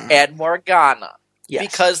and Morgana. Yes.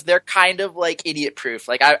 Because they're kind of like idiot proof.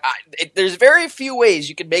 Like there's very few ways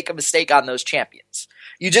you can make a mistake on those champions.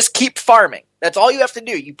 You just keep farming. That's all you have to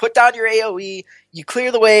do. You put down your AoE, you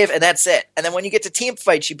clear the wave, and that's it. And then when you get to team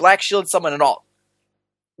fights, you black shield someone and all.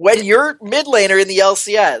 When your mid laner in the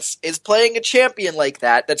LCS is playing a champion like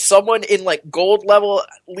that, that someone in like gold level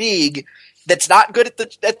league that's not good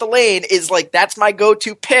at the lane is like, that's my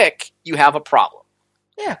go-to pick, you have a problem.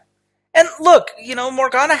 Yeah. And look,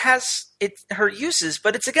 Morgana has her uses,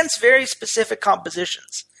 but it's against very specific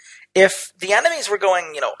compositions. If the enemies were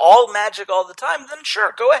going, all magic all the time, then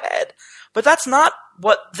sure, go ahead. But that's not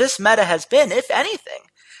what this meta has been, if anything.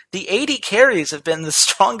 The AD carries have been the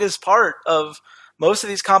strongest part of most of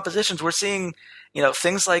these compositions. We're seeing,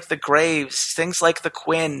 things like the Graves, things like the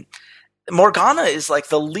Quinn. Morgana is like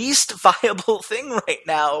the least viable thing right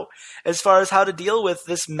now as far as how to deal with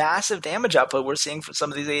this massive damage output we're seeing from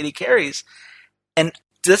some of these AD carries. And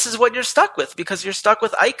this is what you're stuck with, because you're stuck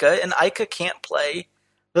with Ica, and Ica can't play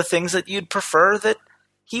the things that you'd prefer that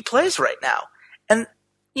he plays right now. And,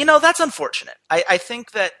 that's unfortunate. I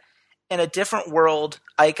think that in a different world,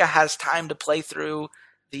 Ica has time to play through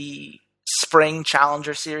the Spring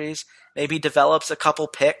Challenger Series, maybe develops a couple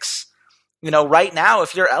picks. Right now,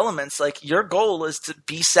 if you're Elements, like, your goal is to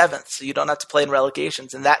be 7th, so you don't have to play in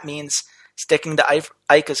relegations, and that means sticking to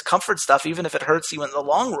Ica's comfort stuff, even if it hurts you in the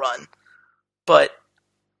long run. But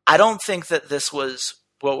I don't think that this was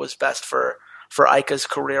what was best for Ica's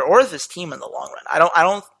career or this team in the long run. I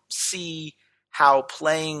don't see how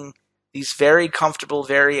playing these very comfortable,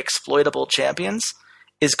 very exploitable champions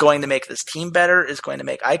is going to make this team better, is going to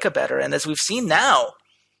make Ica better. And as we've seen now,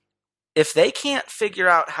 if they can't figure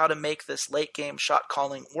out how to make this late game shot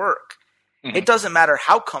calling work, it doesn't matter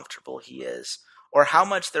how comfortable he is or how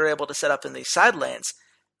much they're able to set up in these side lanes,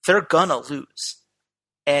 they're gonna lose.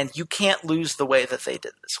 And you can't lose the way that they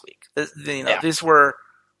did this week. These were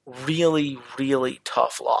really, really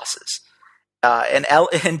tough losses.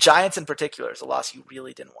 And Giants in particular is a loss you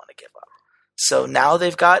really didn't want to give up. So now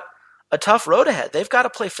they've got a tough road ahead. They've got to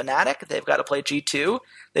play Fnatic. They've got to play G2.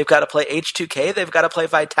 They've got to play H2K. They've got to play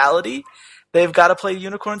Vitality. They've got to play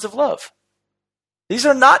Unicorns of Love. These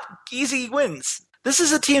are not easy wins. This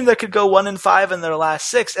is a team that could go 1-5 in their last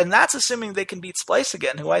 6, and that's assuming they can beat Splice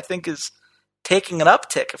again, who I think is taking an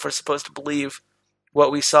uptick if we're supposed to believe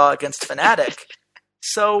what we saw against Fnatic.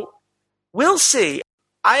 So we'll see.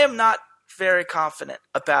 I am not very confident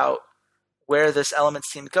about where this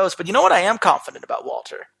Elements team goes, but you know what I am confident about,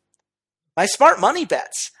 Walter? My smart money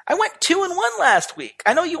bets. I went 2-1 last week.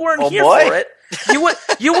 I know you weren't here for it.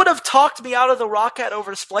 You would have talked me out of the Rocket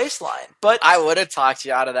over Splice line, but I would have talked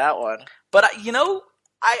you out of that one. But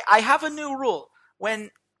I have a new rule.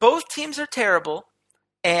 When both teams are terrible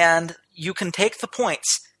and you can take the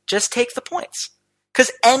points, just take the points.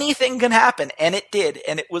 Because anything can happen, and it did,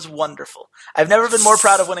 and it was wonderful. I've never been more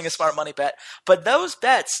proud of winning a smart money bet, but those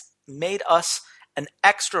bets made us an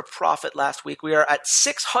extra profit last week. We are at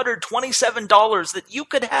 $627 that you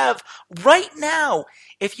could have right now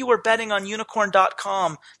if you were betting on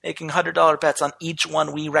unicorn.com, making $100 bets on each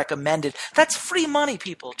one we recommended. That's free money,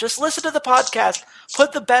 people. Just listen to the podcast,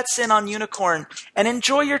 put the bets in on Unicorn, and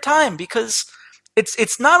enjoy your time, because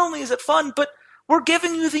it's not only is it fun, but we're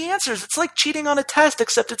giving you the answers. It's like cheating on a test,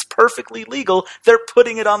 except it's perfectly legal. They're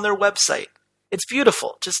putting it on their website. It's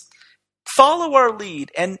beautiful. Just follow our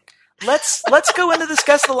lead, and let's go into this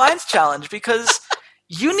Guess the Lines challenge, because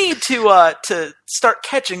you need to start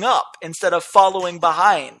catching up instead of following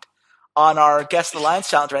behind on our Guess the Lines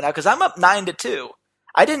challenge right now, because I'm up 9-2.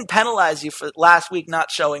 I didn't penalize you for last week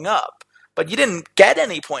not showing up, but you didn't get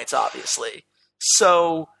any points, obviously.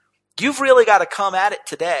 So you've really got to come at it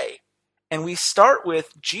today. And we start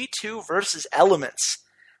with G2 versus Elements.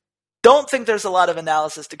 Don't think there's a lot of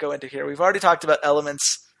analysis to go into here. We've already talked about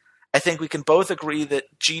Elements. I think we can both agree that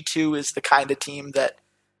G2 is the kind of team that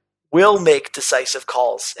will make decisive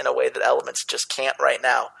calls in a way that Elements just can't right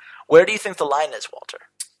now. Where do you think the line is, Walter?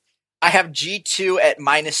 I have G2 at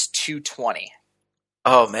minus 220.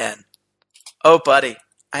 Oh, man. Oh, buddy.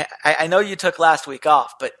 I know you took last week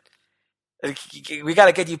off, but we got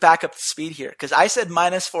to get you back up to speed here, because I said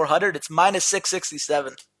minus 400. It's minus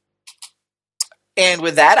 667. And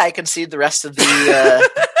with that, I concede the rest of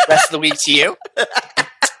the week to you.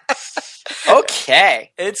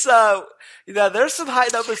 Okay. It's there's some high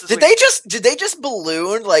numbers. Did they just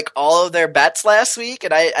balloon like all of their bets last week,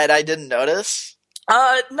 and I didn't notice?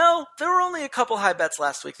 No, there were only a couple high bets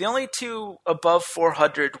last week. The only two above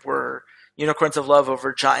 400 were Unicorns of Love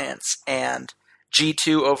over Giants and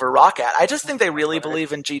G2 over Roccat. I just think they really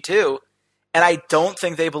believe in G2, and I don't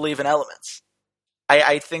think they believe in Elements.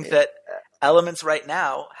 I think that Elements right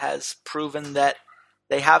now has proven that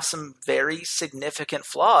they have some very significant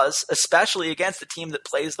flaws, especially against a team that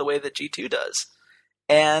plays the way that G2 does.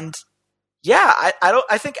 And yeah,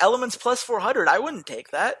 I think Elements plus 400, I wouldn't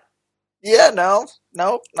take that. Yeah, no,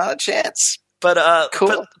 not a chance. But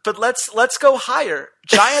cool. But let's go higher.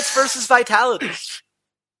 Giants versus Vitality.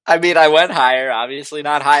 I mean, I went higher, obviously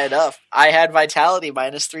not high enough. I had Vitality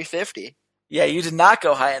minus 350. Yeah, you did not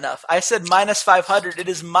go high enough. I said minus 500. It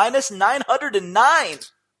is minus 909.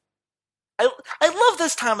 I love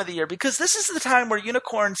this time of the year because this is the time where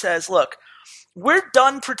Unicorn says, look, we're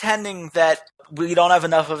done pretending that we don't have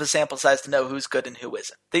enough of a sample size to know who's good and who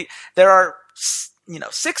isn't. There are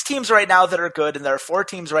 6 teams right now that are good, and there are 4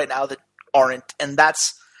 teams right now that aren't, and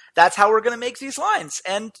that's how we're going to make these lines.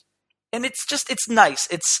 And it's nice.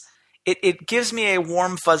 It gives me a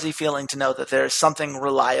warm, fuzzy feeling to know that there's something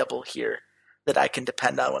reliable here that I can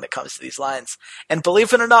depend on when it comes to these lines. And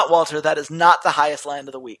believe it or not, Walter, that is not the highest line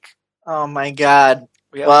of the week. Oh my God.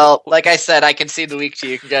 Well, like I said, I concede the week to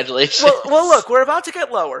you. Congratulations. Well, look, we're about to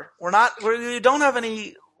get lower. We don't have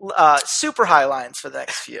any super high lines for the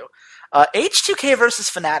next few. H2K versus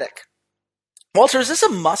Fnatic. Walter, is this a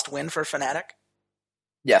must-win for Fnatic?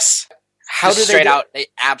 Yes. How do straight out? They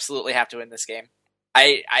absolutely have to win this game.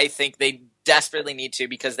 I think they desperately need to,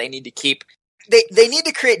 because they need to keep. They need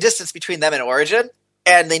to create distance between them and Origin,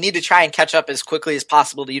 and they need to try and catch up as quickly as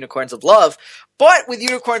possible to Unicorns of Love. But with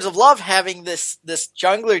Unicorns of Love having this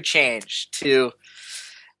jungler change to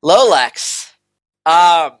Lolex,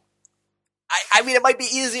 I mean, it might be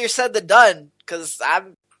easier said than done, because I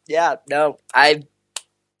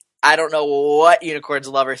don't know what Unicorns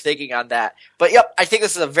of Love are thinking on that. But yep, I think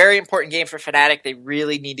this is a very important game for Fnatic. They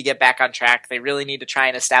really need to get back on track. They really need to try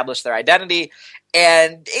and establish their identity.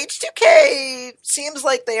 And H2K seems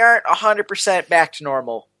like they aren't 100% back to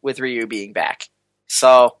normal with Ryu being back.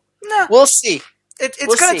 So, we'll see. It's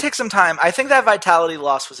going to take some time. I think that Vitality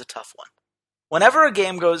loss was a tough one. Whenever a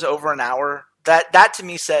game goes over an hour, that to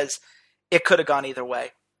me says it could have gone either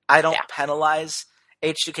way. I don't penalize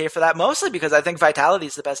H2K for that, mostly because I think Vitality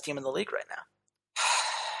is the best team in the league right now.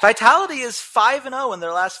 Vitality is 5-0 in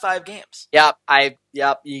their last 5 games.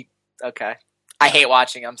 Okay. I hate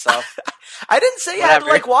watching them, so. I didn't say you had to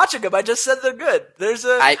like watching them. I just said they're good.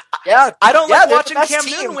 I don't like watching Cam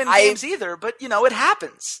Newton win games either, but it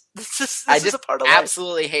happens. This is a part of life.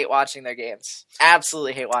 Absolutely hate watching their games.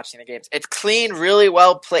 Absolutely hate watching their games. It's clean, really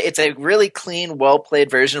well played. It's a really clean, well played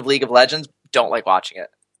version of League of Legends. Don't like watching it.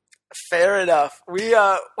 Fair enough.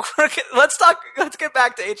 Let's get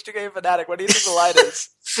back to H2K and Fnatic. What do you think the line is?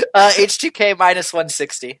 H2K minus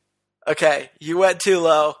 160. Okay, you went too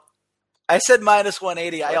low. I said minus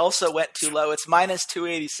 180. I also went too low. It's minus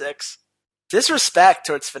 286. Disrespect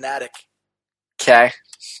towards Fnatic. Okay.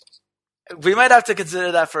 We might have to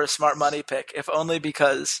consider that for a smart money pick, if only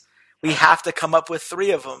because we have to come up with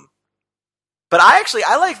 3 of them. But I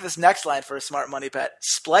like this next line for a smart money bet.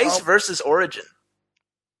 Splice versus Origin.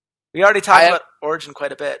 We already talked about Origin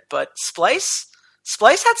quite a bit, but Splice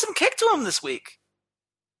had some kick to him this week.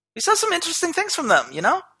 We saw some interesting things from them,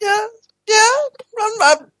 Yeah.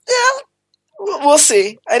 We'll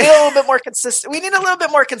see. I need a little bit more consistent. We need a little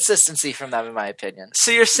bit more consistency from them, in my opinion.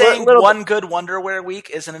 So you're saying one good Wonderwear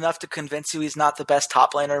week isn't enough to convince you he's not the best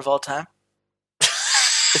top laner of all time?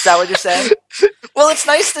 Is that what you're saying? Well, it's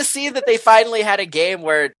nice to see that they finally had a game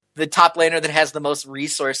where the top laner that has the most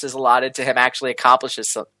resources allotted to him actually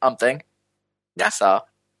accomplishes something. Yeah. So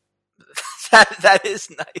that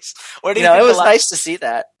is nice. Where do you think it was nice to see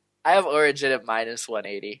that. I have Origin at minus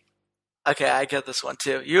 180. Okay, I get this one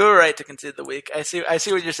too. You were right to concede the week. I see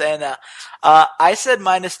what you're saying now. I said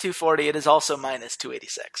minus 240. It is also minus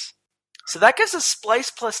 286. So that gives us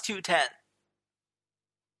Splice plus 210.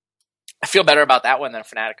 I feel better about that one than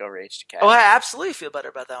Fnatic over H2K. Oh, I absolutely feel better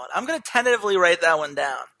about that one. I'm going to tentatively write that one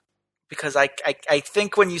down because I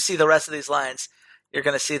think when you see the rest of these lines, you're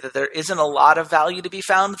going to see that there isn't a lot of value to be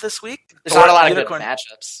found this week. There's not a lot of good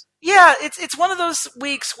matchups. Yeah, it's one of those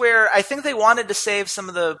weeks where I think they wanted to save some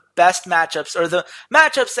of the best matchups, or the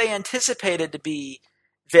matchups they anticipated to be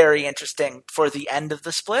very interesting for the end of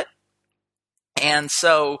the split. And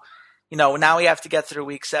so, now we have to get through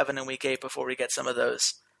week 7 and week 8 before we get some of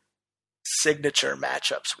those signature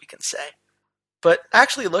matchups, we can say. But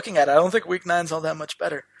actually looking at it, I don't think week 9's all that much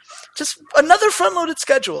better. Just another front-loaded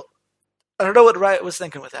schedule. I don't know what Riot was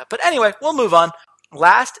thinking with that. But anyway, we'll move on.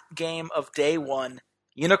 Last game of day 1,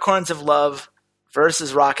 Unicorns of Love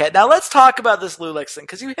versus Rocket. Now let's talk about this Lulix thing,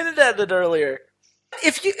 because you hinted at it earlier.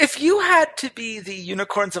 If you had to be the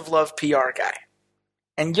Unicorns of Love PR guy,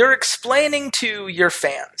 and you're explaining to your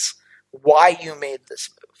fans why you made this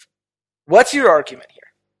move, what's your argument here?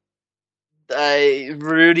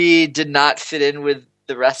 Rudy did not fit in with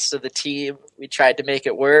the rest of the team. We tried to make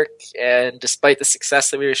it work, and despite the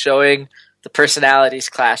success that we were showing, the personalities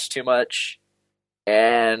clashed too much,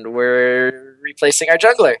 and we're replacing our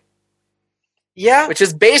jungler. Yeah. Which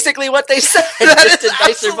is basically what they said, just in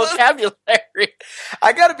nicer vocabulary.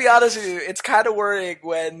 I gotta be honest with you, it's kind of worrying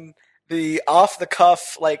when the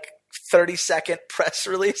off-the-cuff, 30-second press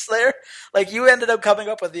release there, you ended up coming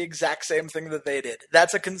up with the exact same thing that they did.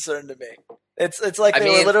 That's a concern to me. It's like they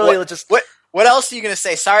were literally just... What else are you going to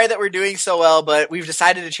say? Sorry that we're doing so well, but we've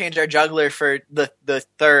decided to change our jungler for the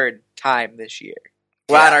third time this year.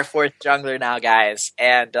 We're on our 4th jungler now, guys.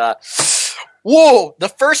 And, whoa! The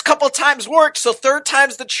first couple times worked, so third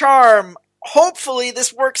time's the charm. Hopefully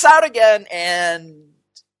this works out again, and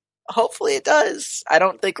hopefully it does. I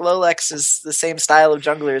don't think Lolex is the same style of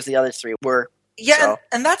jungler as the other 3 were. Yeah, so.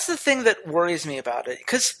 and that's the thing that worries me about it.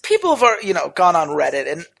 Because people have, gone on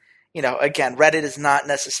Reddit, and, again, Reddit is not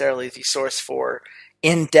necessarily the source for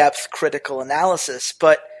in-depth critical analysis,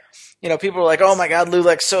 but, people are like, oh my god,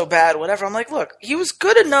 Lulex's so bad, whatever. I'm like, look, he was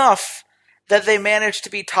good enough that they managed to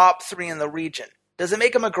be top 3 in the region. Does it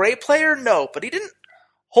make him a great player? No, but he didn't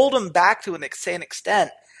hold him back to an insane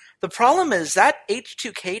extent. The problem is that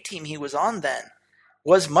H2K team he was on then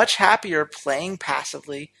was much happier playing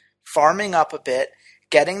passively, farming up a bit,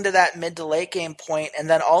 getting to that mid to late game point, and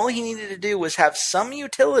then all he needed to do was have some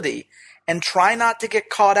utility and try not to get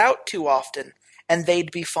caught out too often, and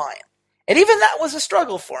they'd be fine. And even that was a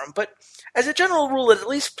struggle for him, but as a general rule, it at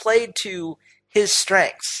least played to his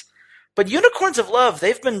strengths. But Unicorns of Love,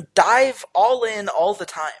 they've been dive all in all the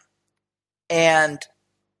time. And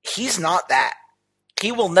he's not that.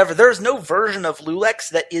 He will never, there's no version of Lulix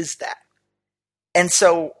that is that. And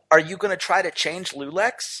so, are you going to try to change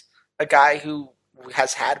Lulix? A guy who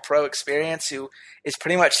has had pro experience, who is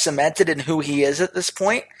pretty much cemented in who he is at this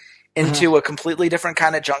point, into a completely different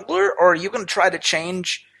kind of jungler? Or are you going to try to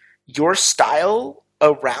change your style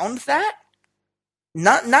around that?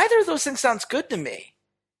 Neither of those things sounds good to me.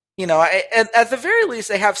 At the very least,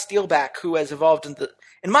 they have Steelback, who has evolved into,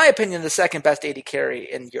 in my opinion, the second best AD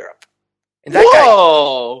carry in Europe. And that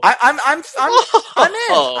Whoa! Guy, I'm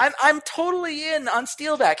in. I'm totally in on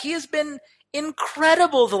Steelback. He has been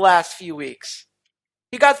incredible the last few weeks.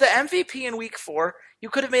 He got the MVP in week 4. You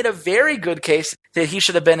could have made a very good case that he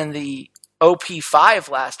should have been in the OP5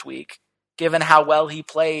 last week, given how well he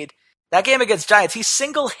played. That game against Giants, he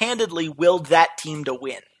single-handedly willed that team to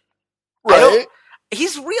win. Right?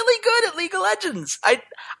 He's really good at League of Legends.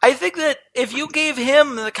 I think that if you gave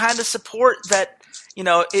him the kind of support that,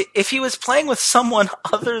 if he was playing with someone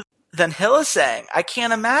other than Hylissang, I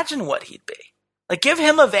can't imagine what he'd be. Give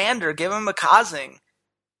him a Vander, give him a Kazing,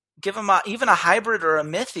 give him even a hybrid or a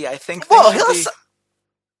Mithy. I think. Well,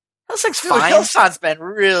 Hylissang's fine. Hylissang's been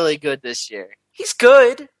really good this year. He's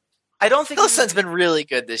good. I don't think Hylissang's been really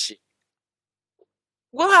good this year.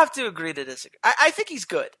 We'll have to agree to disagree. I think he's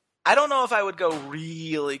good. I don't know if I would go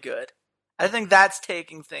really good. I think that's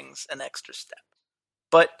taking things an extra step.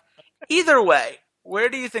 But either way, where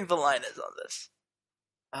do you think the line is on this?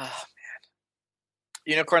 Oh, man.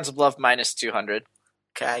 Unicorns of Love minus 200.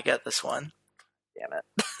 Okay, I get this one. Damn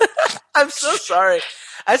it. I'm so sorry.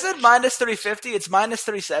 I said minus 350. It's minus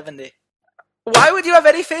 370. Why would you have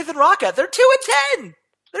any faith in Rocket? They're 2-10.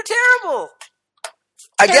 They're terrible.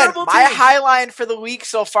 Again, my high line for the week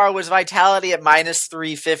so far was Vitality at minus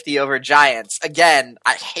 350 over Giants. Again,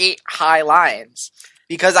 I hate high lines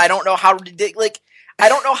because I don't know how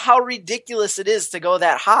ridiculous it is to go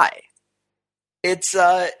that high. It's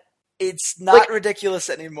not ridiculous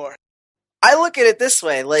anymore. I look at it this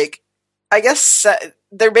way, I guess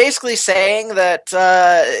they're basically saying that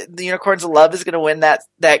the Unicorns of Love is going to win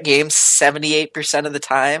that game 78% of the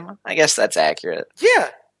time. I guess that's accurate. Yeah.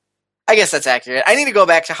 I guess that's accurate. I need to go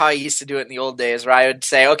back to how I used to do it in the old days, where I would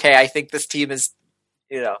say, okay, I think this team is,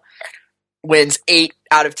 wins 8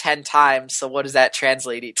 out of 10 times. So what does that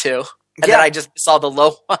translate to? And then I just saw the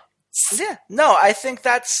low one. Yeah, no, I think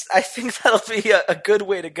that'll be a good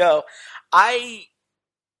way to go. I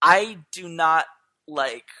do not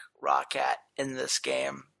like Roccat in this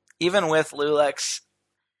game, even with Lulex.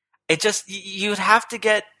 It just you'd have to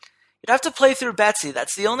play through Betsy.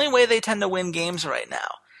 That's the only way they tend to win games right now.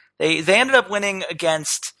 They ended up winning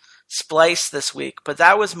against Splice this week, but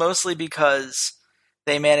that was mostly because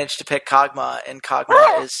they managed to pick Kog'Maw, and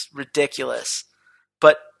Kog'Maw is ridiculous.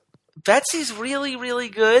 But Betsy's really, really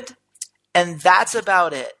good. And that's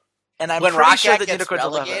about it. And I'm pretty sure that Unicorns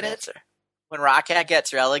will have an answer. When Roccat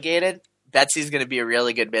gets relegated, Betsy's going to be a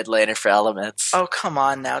really good mid laner for Elements. Oh, come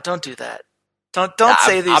on now. Don't do that. Don't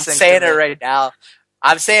say these things. I'm saying it right now.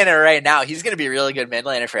 I'm saying it right now. He's going to be a really good mid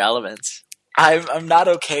laner for Elements. I'm not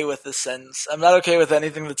okay with this sentence. I'm not okay with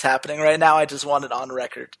anything that's happening right now. I just want it on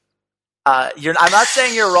record. I'm not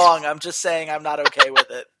saying you're wrong. I'm just saying I'm not okay with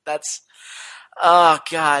it. Oh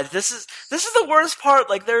God, this is the worst part.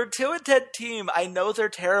 Like, they're a 2-10 team. I know they're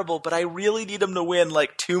terrible, but I really need them to win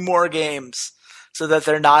like 2 more games so that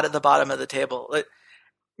they're not at the bottom of the table. Like,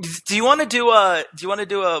 do you want to do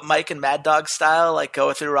a Mike and Mad Dog style, like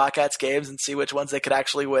go through Rockat's games and see which ones they could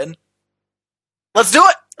actually win? Let's do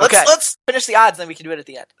it. Let's finish the odds, then we can do it at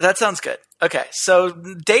the end. That sounds good. Okay, so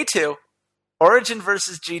day 2, Origin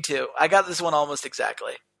versus G2. I got this one almost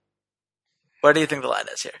exactly. Where do you think the line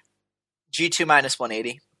is here? G2 minus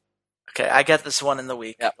 180. Okay, I get this one in the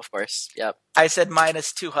week. Yep, of course. Yep. I said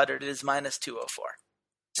minus 200. It is minus 204.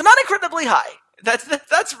 So not incredibly high.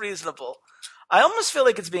 That's reasonable. I almost feel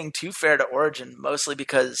like it's being too fair to Origin, mostly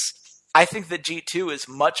because I think that G2 is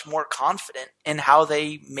much more confident in how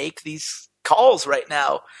they make these calls right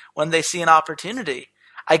now when they see an opportunity.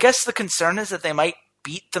 I guess the concern is that they might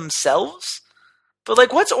beat themselves. But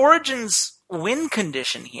like, what's Origin's win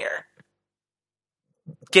condition here?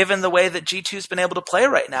 Given the way that G2's been able to play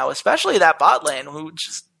right now, especially that bot lane, who's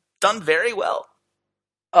just done very well.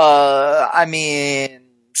 I mean,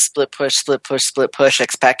 split push,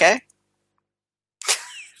 Xpeke.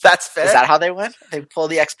 That's fair. Is that how they win? They pull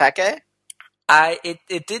the Xpeke?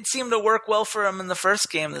 It did seem to work well for him in the first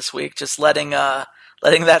game this week, just letting that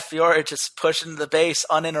Fiora just push into the base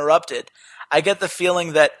uninterrupted. I get the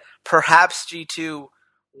feeling that perhaps G2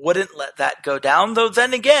 wouldn't let that go down, though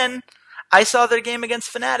then again, I saw their game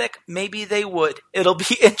against Fnatic. Maybe they would. It'll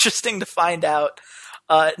be interesting to find out.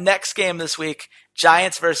 Next game this week,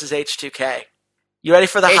 Giants versus H2K. You ready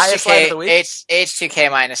for the highest line of the week? H2K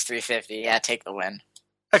minus 350. Yeah, take the win.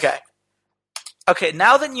 Okay,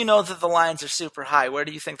 now that you know that the lines are super high, where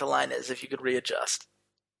do you think the line is if you could readjust?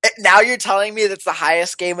 Now you're telling me that's the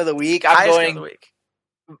highest game of the week? I'm highest going game of the week.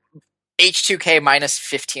 H2K minus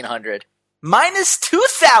 1500. Minus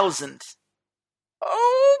 2,000.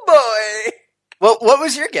 Oh, boy. What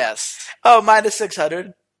was your guess? Oh, minus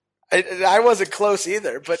 600. I wasn't close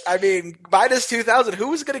either, but I mean, minus 2,000. Who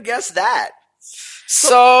was going to guess that?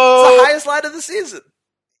 So it's the highest line of the season.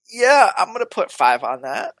 Yeah, I'm going to put 5 on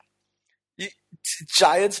that.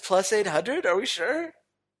 Giants plus 800? Are we sure?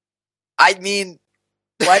 I mean,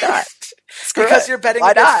 why not? Because you're betting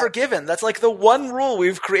against Forgiven. That's like the one rule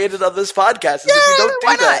we've created on this podcast. Is if you don't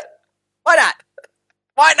do that. Why not?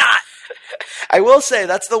 Why not? I will say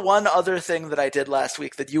that's the one other thing that I did last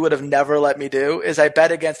week that you would have never let me do is I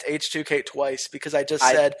bet against H2K twice because I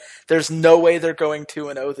said there's no way they're going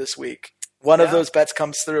 2-0 this week. One of those bets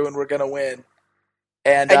comes through and we're going to win.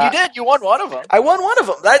 And you did. You won one of them. I won one of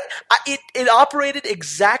them. It operated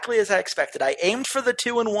exactly as I expected. I aimed for the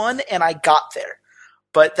 2-1 and I got there.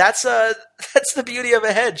 But that's the beauty of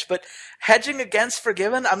a hedge. But hedging against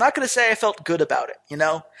Forgiven, I'm not going to say I felt good about it. You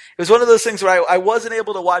know, it was one of those things where I wasn't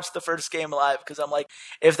able to watch the first game live because I'm like,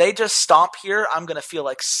 if they just stomp here, I'm going to feel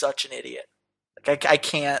like such an idiot. Like I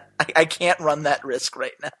can't run that risk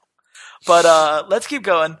right now. But let's keep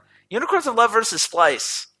going. Unicorns of Love versus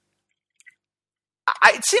Splice.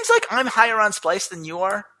 It seems like I'm higher on Splice than you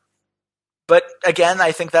are. But again,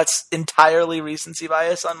 I think that's entirely recency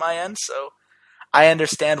bias on my end, so I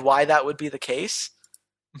understand why that would be the case.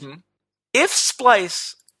 Mm-hmm. If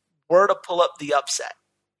Splice were to pull up the upset,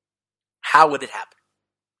 how would it happen?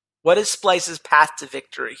 What is Splice's path to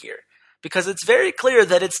victory here? Because it's very clear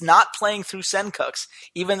that it's not playing through Senkux,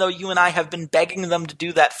 even though you and I have been begging them to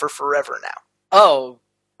do that for forever now. Oh,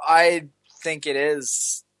 I think it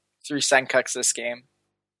is through Senkux this game.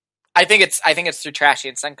 I think it's through Trashy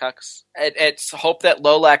and Senkux. It's hope that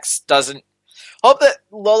Lolex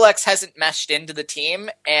hasn't meshed into the team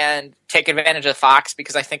and take advantage of Fox,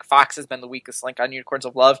 because I think Fox has been the weakest link on Unicorns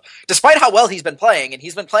of Love, despite how well he's been playing, and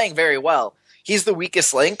he's been playing very well. He's the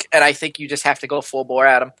weakest link, and I think you just have to go full bore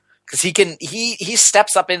at him, because he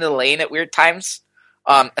steps up into the lane at weird times,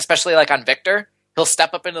 especially like on Victor. He'll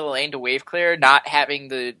step up into the lane to wave clear, not having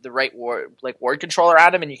the right ward control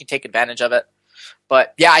around him, and you can take advantage of it.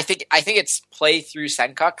 But yeah, I think it's play through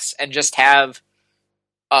Senkux and just have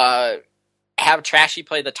Trashy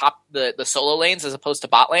play the solo lanes as opposed to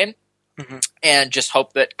bot lane, and just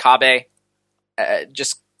hope that Kabe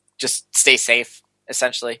just stay safe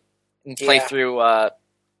essentially and play through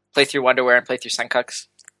Wonderwear and play through Senkux.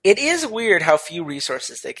 It is weird how few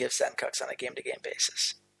resources they give Senkux on a game-to-game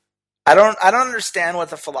basis. I don't understand what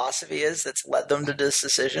the philosophy is that's led them to this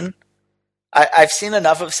decision. I've seen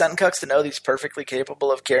enough of Senkux to know he's perfectly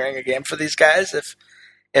capable of carrying a game for these guys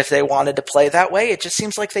if they wanted to play that way. It just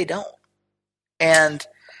seems like they don't. And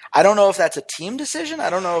I don't know if that's a team decision. I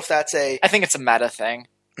don't know if that's I think it's a meta thing.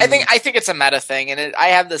 I think it's a meta thing, and I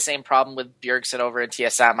have the same problem with Bjergsen over in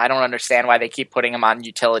TSM. I don't understand why they keep putting him on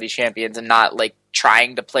utility champions and not like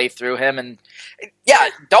trying to play through him. And yeah,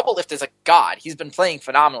 Doublelift is a god; he's been playing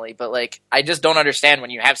phenomenally. But like, I just don't understand when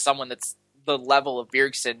you have someone that's the level of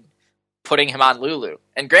Bjergsen putting him on Lulu.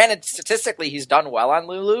 And granted, statistically, he's done well on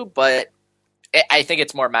Lulu, but I think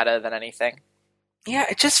it's more meta than anything. Yeah,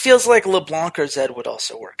 it just feels like LeBlanc or Zed would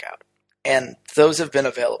also work out, and those have been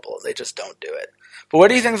available. They just don't do it. But what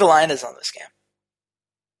do you think the line is on this game?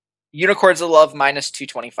 Unicorns of Love minus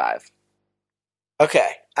 225.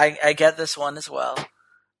 Okay, I get this one as well.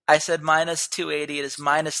 I said minus 280. It is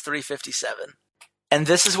minus 357. And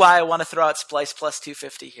this is why I want to throw out Splice plus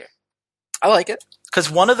 250 here. I like it. Because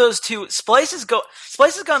one of those two... Splice has gone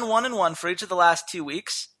 1-1 for each of the last 2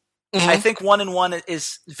 weeks. Mm-hmm. I think 1-1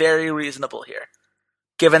 is very reasonable here.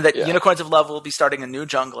 Given that Unicorns of Love will be starting a new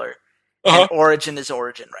jungler. And Origin is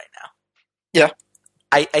Origin right now. Yeah.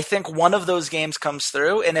 I think one of those games comes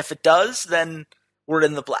through, and if it does, then we're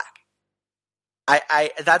in the black.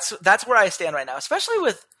 That's where I stand right now, especially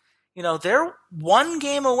with, they're one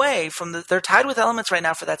game away from they're tied with Elements right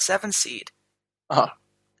now for that 7 seed.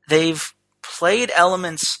 They've played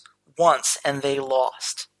Elements once and they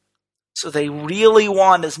lost. So they really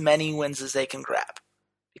want as many wins as they can grab.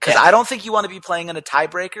 Because I don't think you want to be playing in a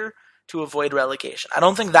tiebreaker to avoid relegation. I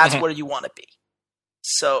don't think that's where you want to be.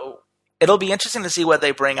 So it'll be interesting to see what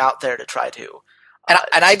they bring out there to try to. And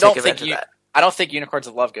I don't think Unicorns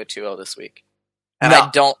of Love go 2-0 this week. And I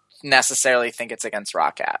don't necessarily think it's against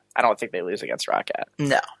Roccat. I don't think they lose against Roccat.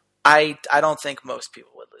 No. I don't think most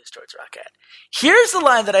people would lose towards Roccat. Here's the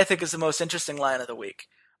line that I think is the most interesting line of the week.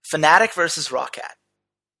 Fnatic versus Roccat.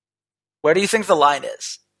 Where do you think the line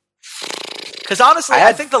is? Because honestly,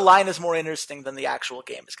 I think the line is more interesting than the actual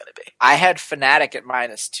game is going to be. I had Fnatic at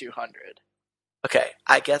minus 200. Okay,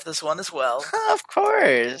 I get this one as well. Of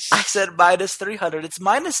course. I said minus 300. It's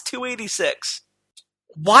minus 286.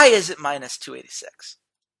 Why is it minus 286?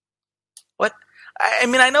 What? I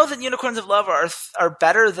mean, I know that Unicorns of Love are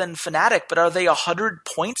better than Fnatic, but are they 100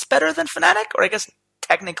 points better than Fnatic? Or I guess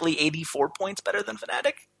technically 84 points better than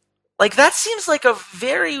Fnatic? Like, that seems like a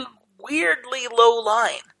very weirdly low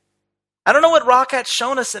line. I don't know what Rockat's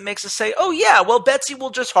shown us that makes us say, oh yeah, well, Betsy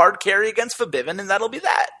will just hard carry against Forbidden and that'll be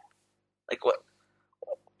that. Like, what?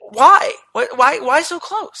 Why? Why so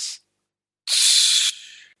close?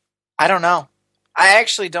 I don't know. I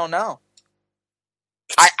actually don't know.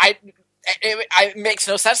 It makes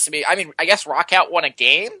no sense to me. I mean, I guess Roccat won a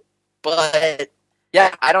game, but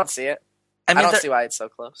yeah, I don't see it. I don't see why it's so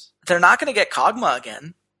close. They're not going to get Kog'Maw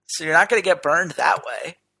again, so you're not going to get burned that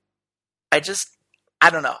way. I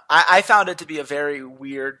don't know. I found it to be a very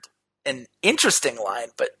weird and interesting line,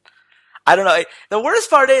 but I don't know. The worst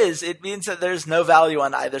part is it means that there's no value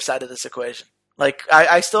on either side of this equation. Like,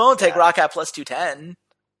 I still don't take Roccat plus 210.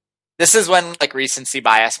 This is when recency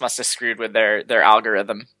bias must have screwed with their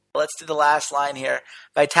algorithm. Let's do the last line here.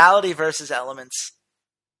 Vitality versus Elements.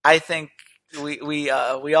 I think we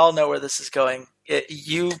all know where this is going.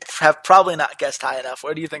 You have probably not guessed high enough.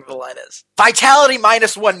 Where do you think the line is? Vitality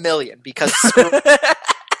minus 1 million because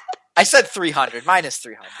I said 300 minus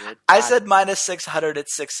 300. I said minus 600 at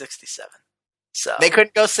 667. So they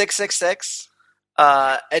couldn't go 666.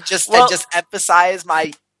 It just emphasized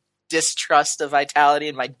my distrust of Vitality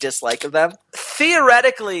and my dislike of them.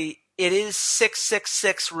 Theoretically, it is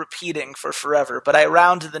 666 repeating for forever, but I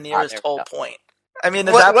round to the nearest whole point. I mean,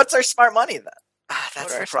 what's our smart money then?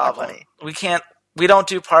 That's the problem. We don't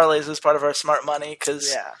do parlays as part of our smart money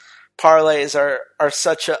because parlays are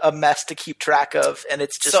such a mess to keep track of, and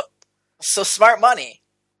it's just so smart money.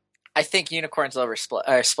 I think unicorns over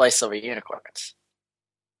Splice over unicorns.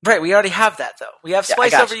 Right, we already have that though. We have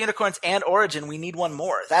Splice over unicorns and Origin. We need one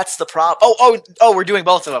more. That's the problem. Oh, we're doing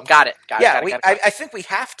both of them. Got it. I think we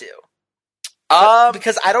have to.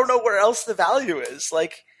 Because I don't know where else the value is.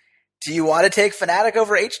 Like, Do you want to take Fnatic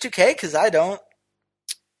over H2K? Because I don't.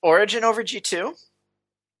 Origin over G2?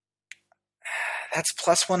 That's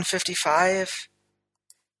plus 155.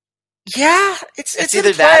 Yeah, it's either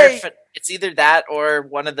in play. it's either that or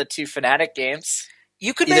one of the two Fnatic games.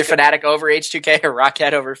 You could either Fnatic over H2K or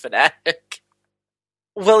Rocket over Fnatic.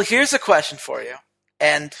 Well, here's a question for you,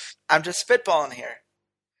 and I'm just spitballing here.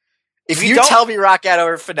 If you tell me Rocket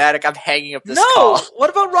over Fnatic, I'm hanging up this call. No! What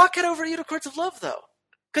about Rocket over Unicorns of Love, though?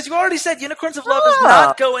 Because you already said Unicorns of Love is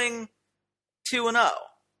not going 2-0.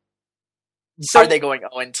 So, are they going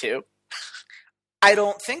 0-2? I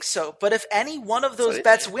don't think so. But if any one of those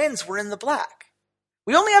bets wins, we're in the black.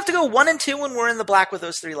 We only have to go 1-2 when we're in the black with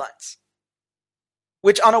those 3 lines.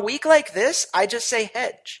 Which on a week like this, I just say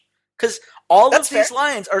hedge. Because all of these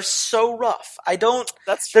lines are so rough.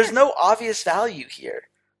 There's no obvious value here.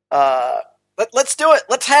 Let's do it.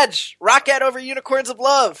 Let's hedge. Rocket over Unicorns of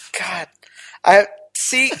Love. God. I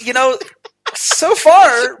see, so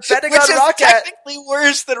far, betting on Rocket... Which is technically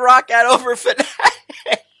worse than Rocket over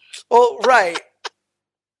Fnatic. Well, right.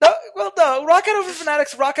 No. Rocket over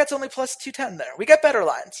Fnatic's Rocket's only plus 210 there. We get better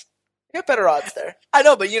lines. We get better odds there. I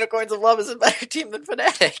know, but Unicorns of Love is a better team than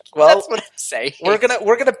Fnatic. Well, that's what I'm saying. We're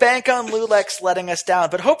gonna bank on Lulex letting us down,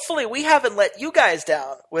 but hopefully we haven't let you guys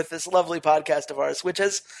down with this lovely podcast of ours, which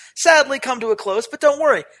has sadly come to a close. But don't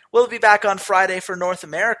worry, we'll be back on Friday for North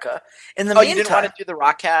America. In the meantime, you didn't want to do the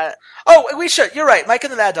Rocket? Oh, we should. You're right, Mike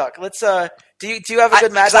and the Mad Dog. Let's. Do you have a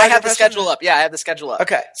good Mad Dog? I have the schedule up. Yeah, I have the schedule up.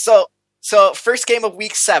 Okay. So first game of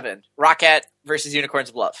week 7, Rocket versus Unicorns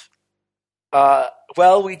of Love.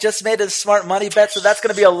 Well, we just made a smart money bet, so that's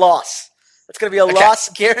going to be a loss. That's going to be a loss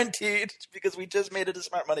guaranteed because we just made it a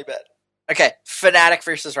smart money bet. Okay, Fnatic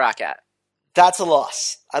versus Rocket. That's a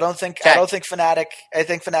loss. I don't think Fnatic. I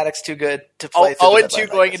think Fnatic's too good to play. 0-2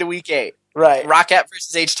 going into week 8. Right. Rocket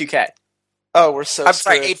versus H2K. Oh, we're so. I'm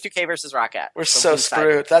screwed. sorry, H2K versus Rocket. We're so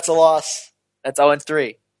screwed. That's a loss. That's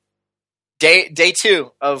 0-3. Day 2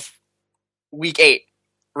 of week 8.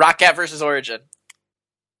 Rocket versus Origin.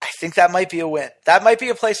 I think that might be a win. That might be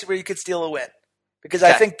a place where you could steal a win. Because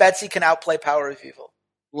I think Betsy can outplay Power of Evil.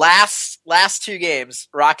 Last 2 games,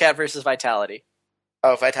 Rocket versus Vitality.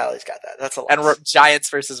 Oh, Vitality's got that. That's a loss. And Giants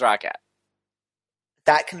versus Rocket.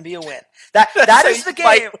 That can be a win. That is the game.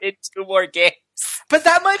 Might win 2 more games. But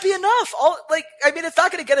that might be enough. It's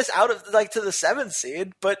not going to get us out of to the 7th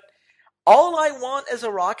seed, but all I want as a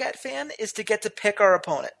Rocket fan is to get to pick our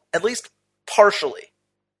opponent, at least partially.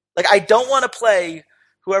 I don't want to play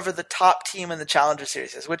whoever the top team in the Challenger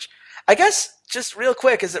Series is, which I guess, just real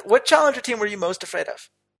quick, what Challenger team were you most afraid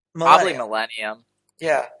of? Probably Millennium.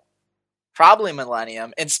 Yeah. Probably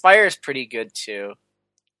Millennium. Inspire's pretty good, too.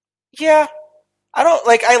 Yeah.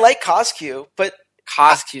 I like Cosq, but...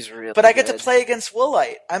 Cosq's really But I get to play against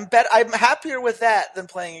Woolite. I'm happier with that than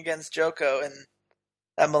playing against Joko and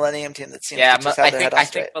that Millennium team that seems to just have their head on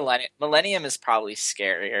straight. I think Millennium is probably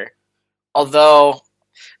scarier. Although...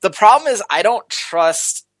 The problem is I don't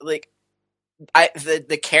trust the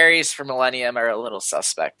carries for Millennium are a little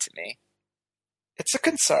suspect to me. It's a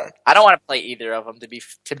concern. I don't want to play either of them to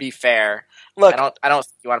be fair. Look, I don't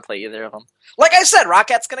think you want to play either of them. Like I said,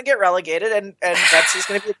 Rocket's going to get relegated and Betsy's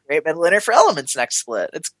going to be a great mid laner for Elements next split.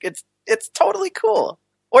 It's totally cool.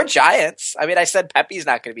 Or Giants. I mean, I said Peppy's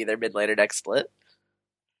not going to be their mid laner next split.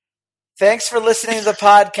 Thanks for listening to the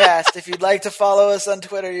podcast. If you'd like to follow us on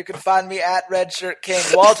Twitter, you can find me at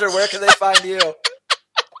RedShirtKing. Walter, where can they find you?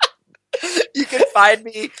 You can find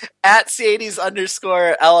me at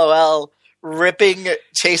C80s_LOL, ripping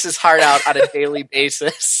Chase's heart out on a daily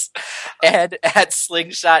basis, and at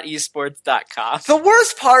slingshotesports.com. The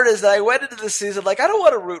worst part is that I went into the season I don't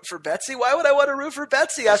want to root for Betsy. Why would I want to root for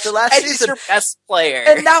Betsy after last season? She's your best player.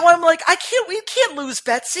 And now I'm we can't lose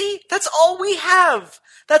Betsy. That's all we have.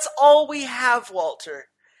 That's all we have, Walter.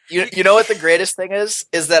 You know what the greatest thing is?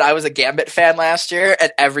 Is that I was a Gambit fan last year,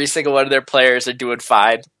 and every single one of their players are doing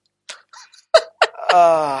fine.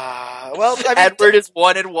 Edward is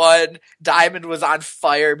 1-1. Diamond was on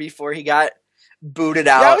fire before he got booted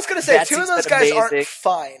out. Yeah, I was going to say, Betsy's 2 of those guys aren't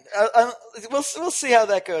fine. We'll see how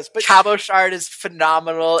that goes. But Cabo Shard is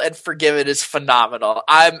phenomenal, and Forgiven is phenomenal.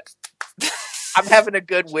 I'm having a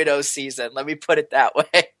good Widow season. Let me put it that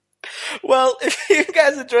way. Well, if you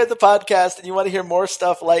guys enjoyed the podcast and you want to hear more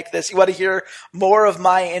stuff like this, you want to hear more of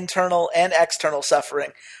my internal and external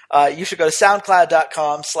suffering, you should go to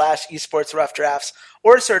soundcloud.com/esportsroughdrafts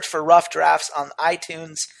or search for Rough Drafts on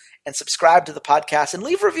iTunes and subscribe to the podcast and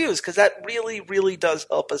leave reviews because that really, really does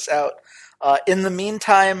help us out. In the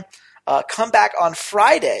meantime, come back on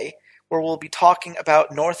Friday where we'll be talking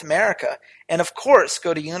about North America. And of course,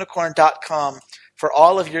 go to unicorn.com for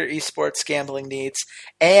all of your esports gambling needs,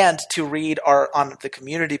 and to read on the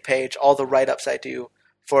community page all the write-ups I do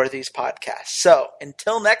for these podcasts. So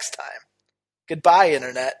until next time, goodbye,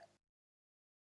 Internet.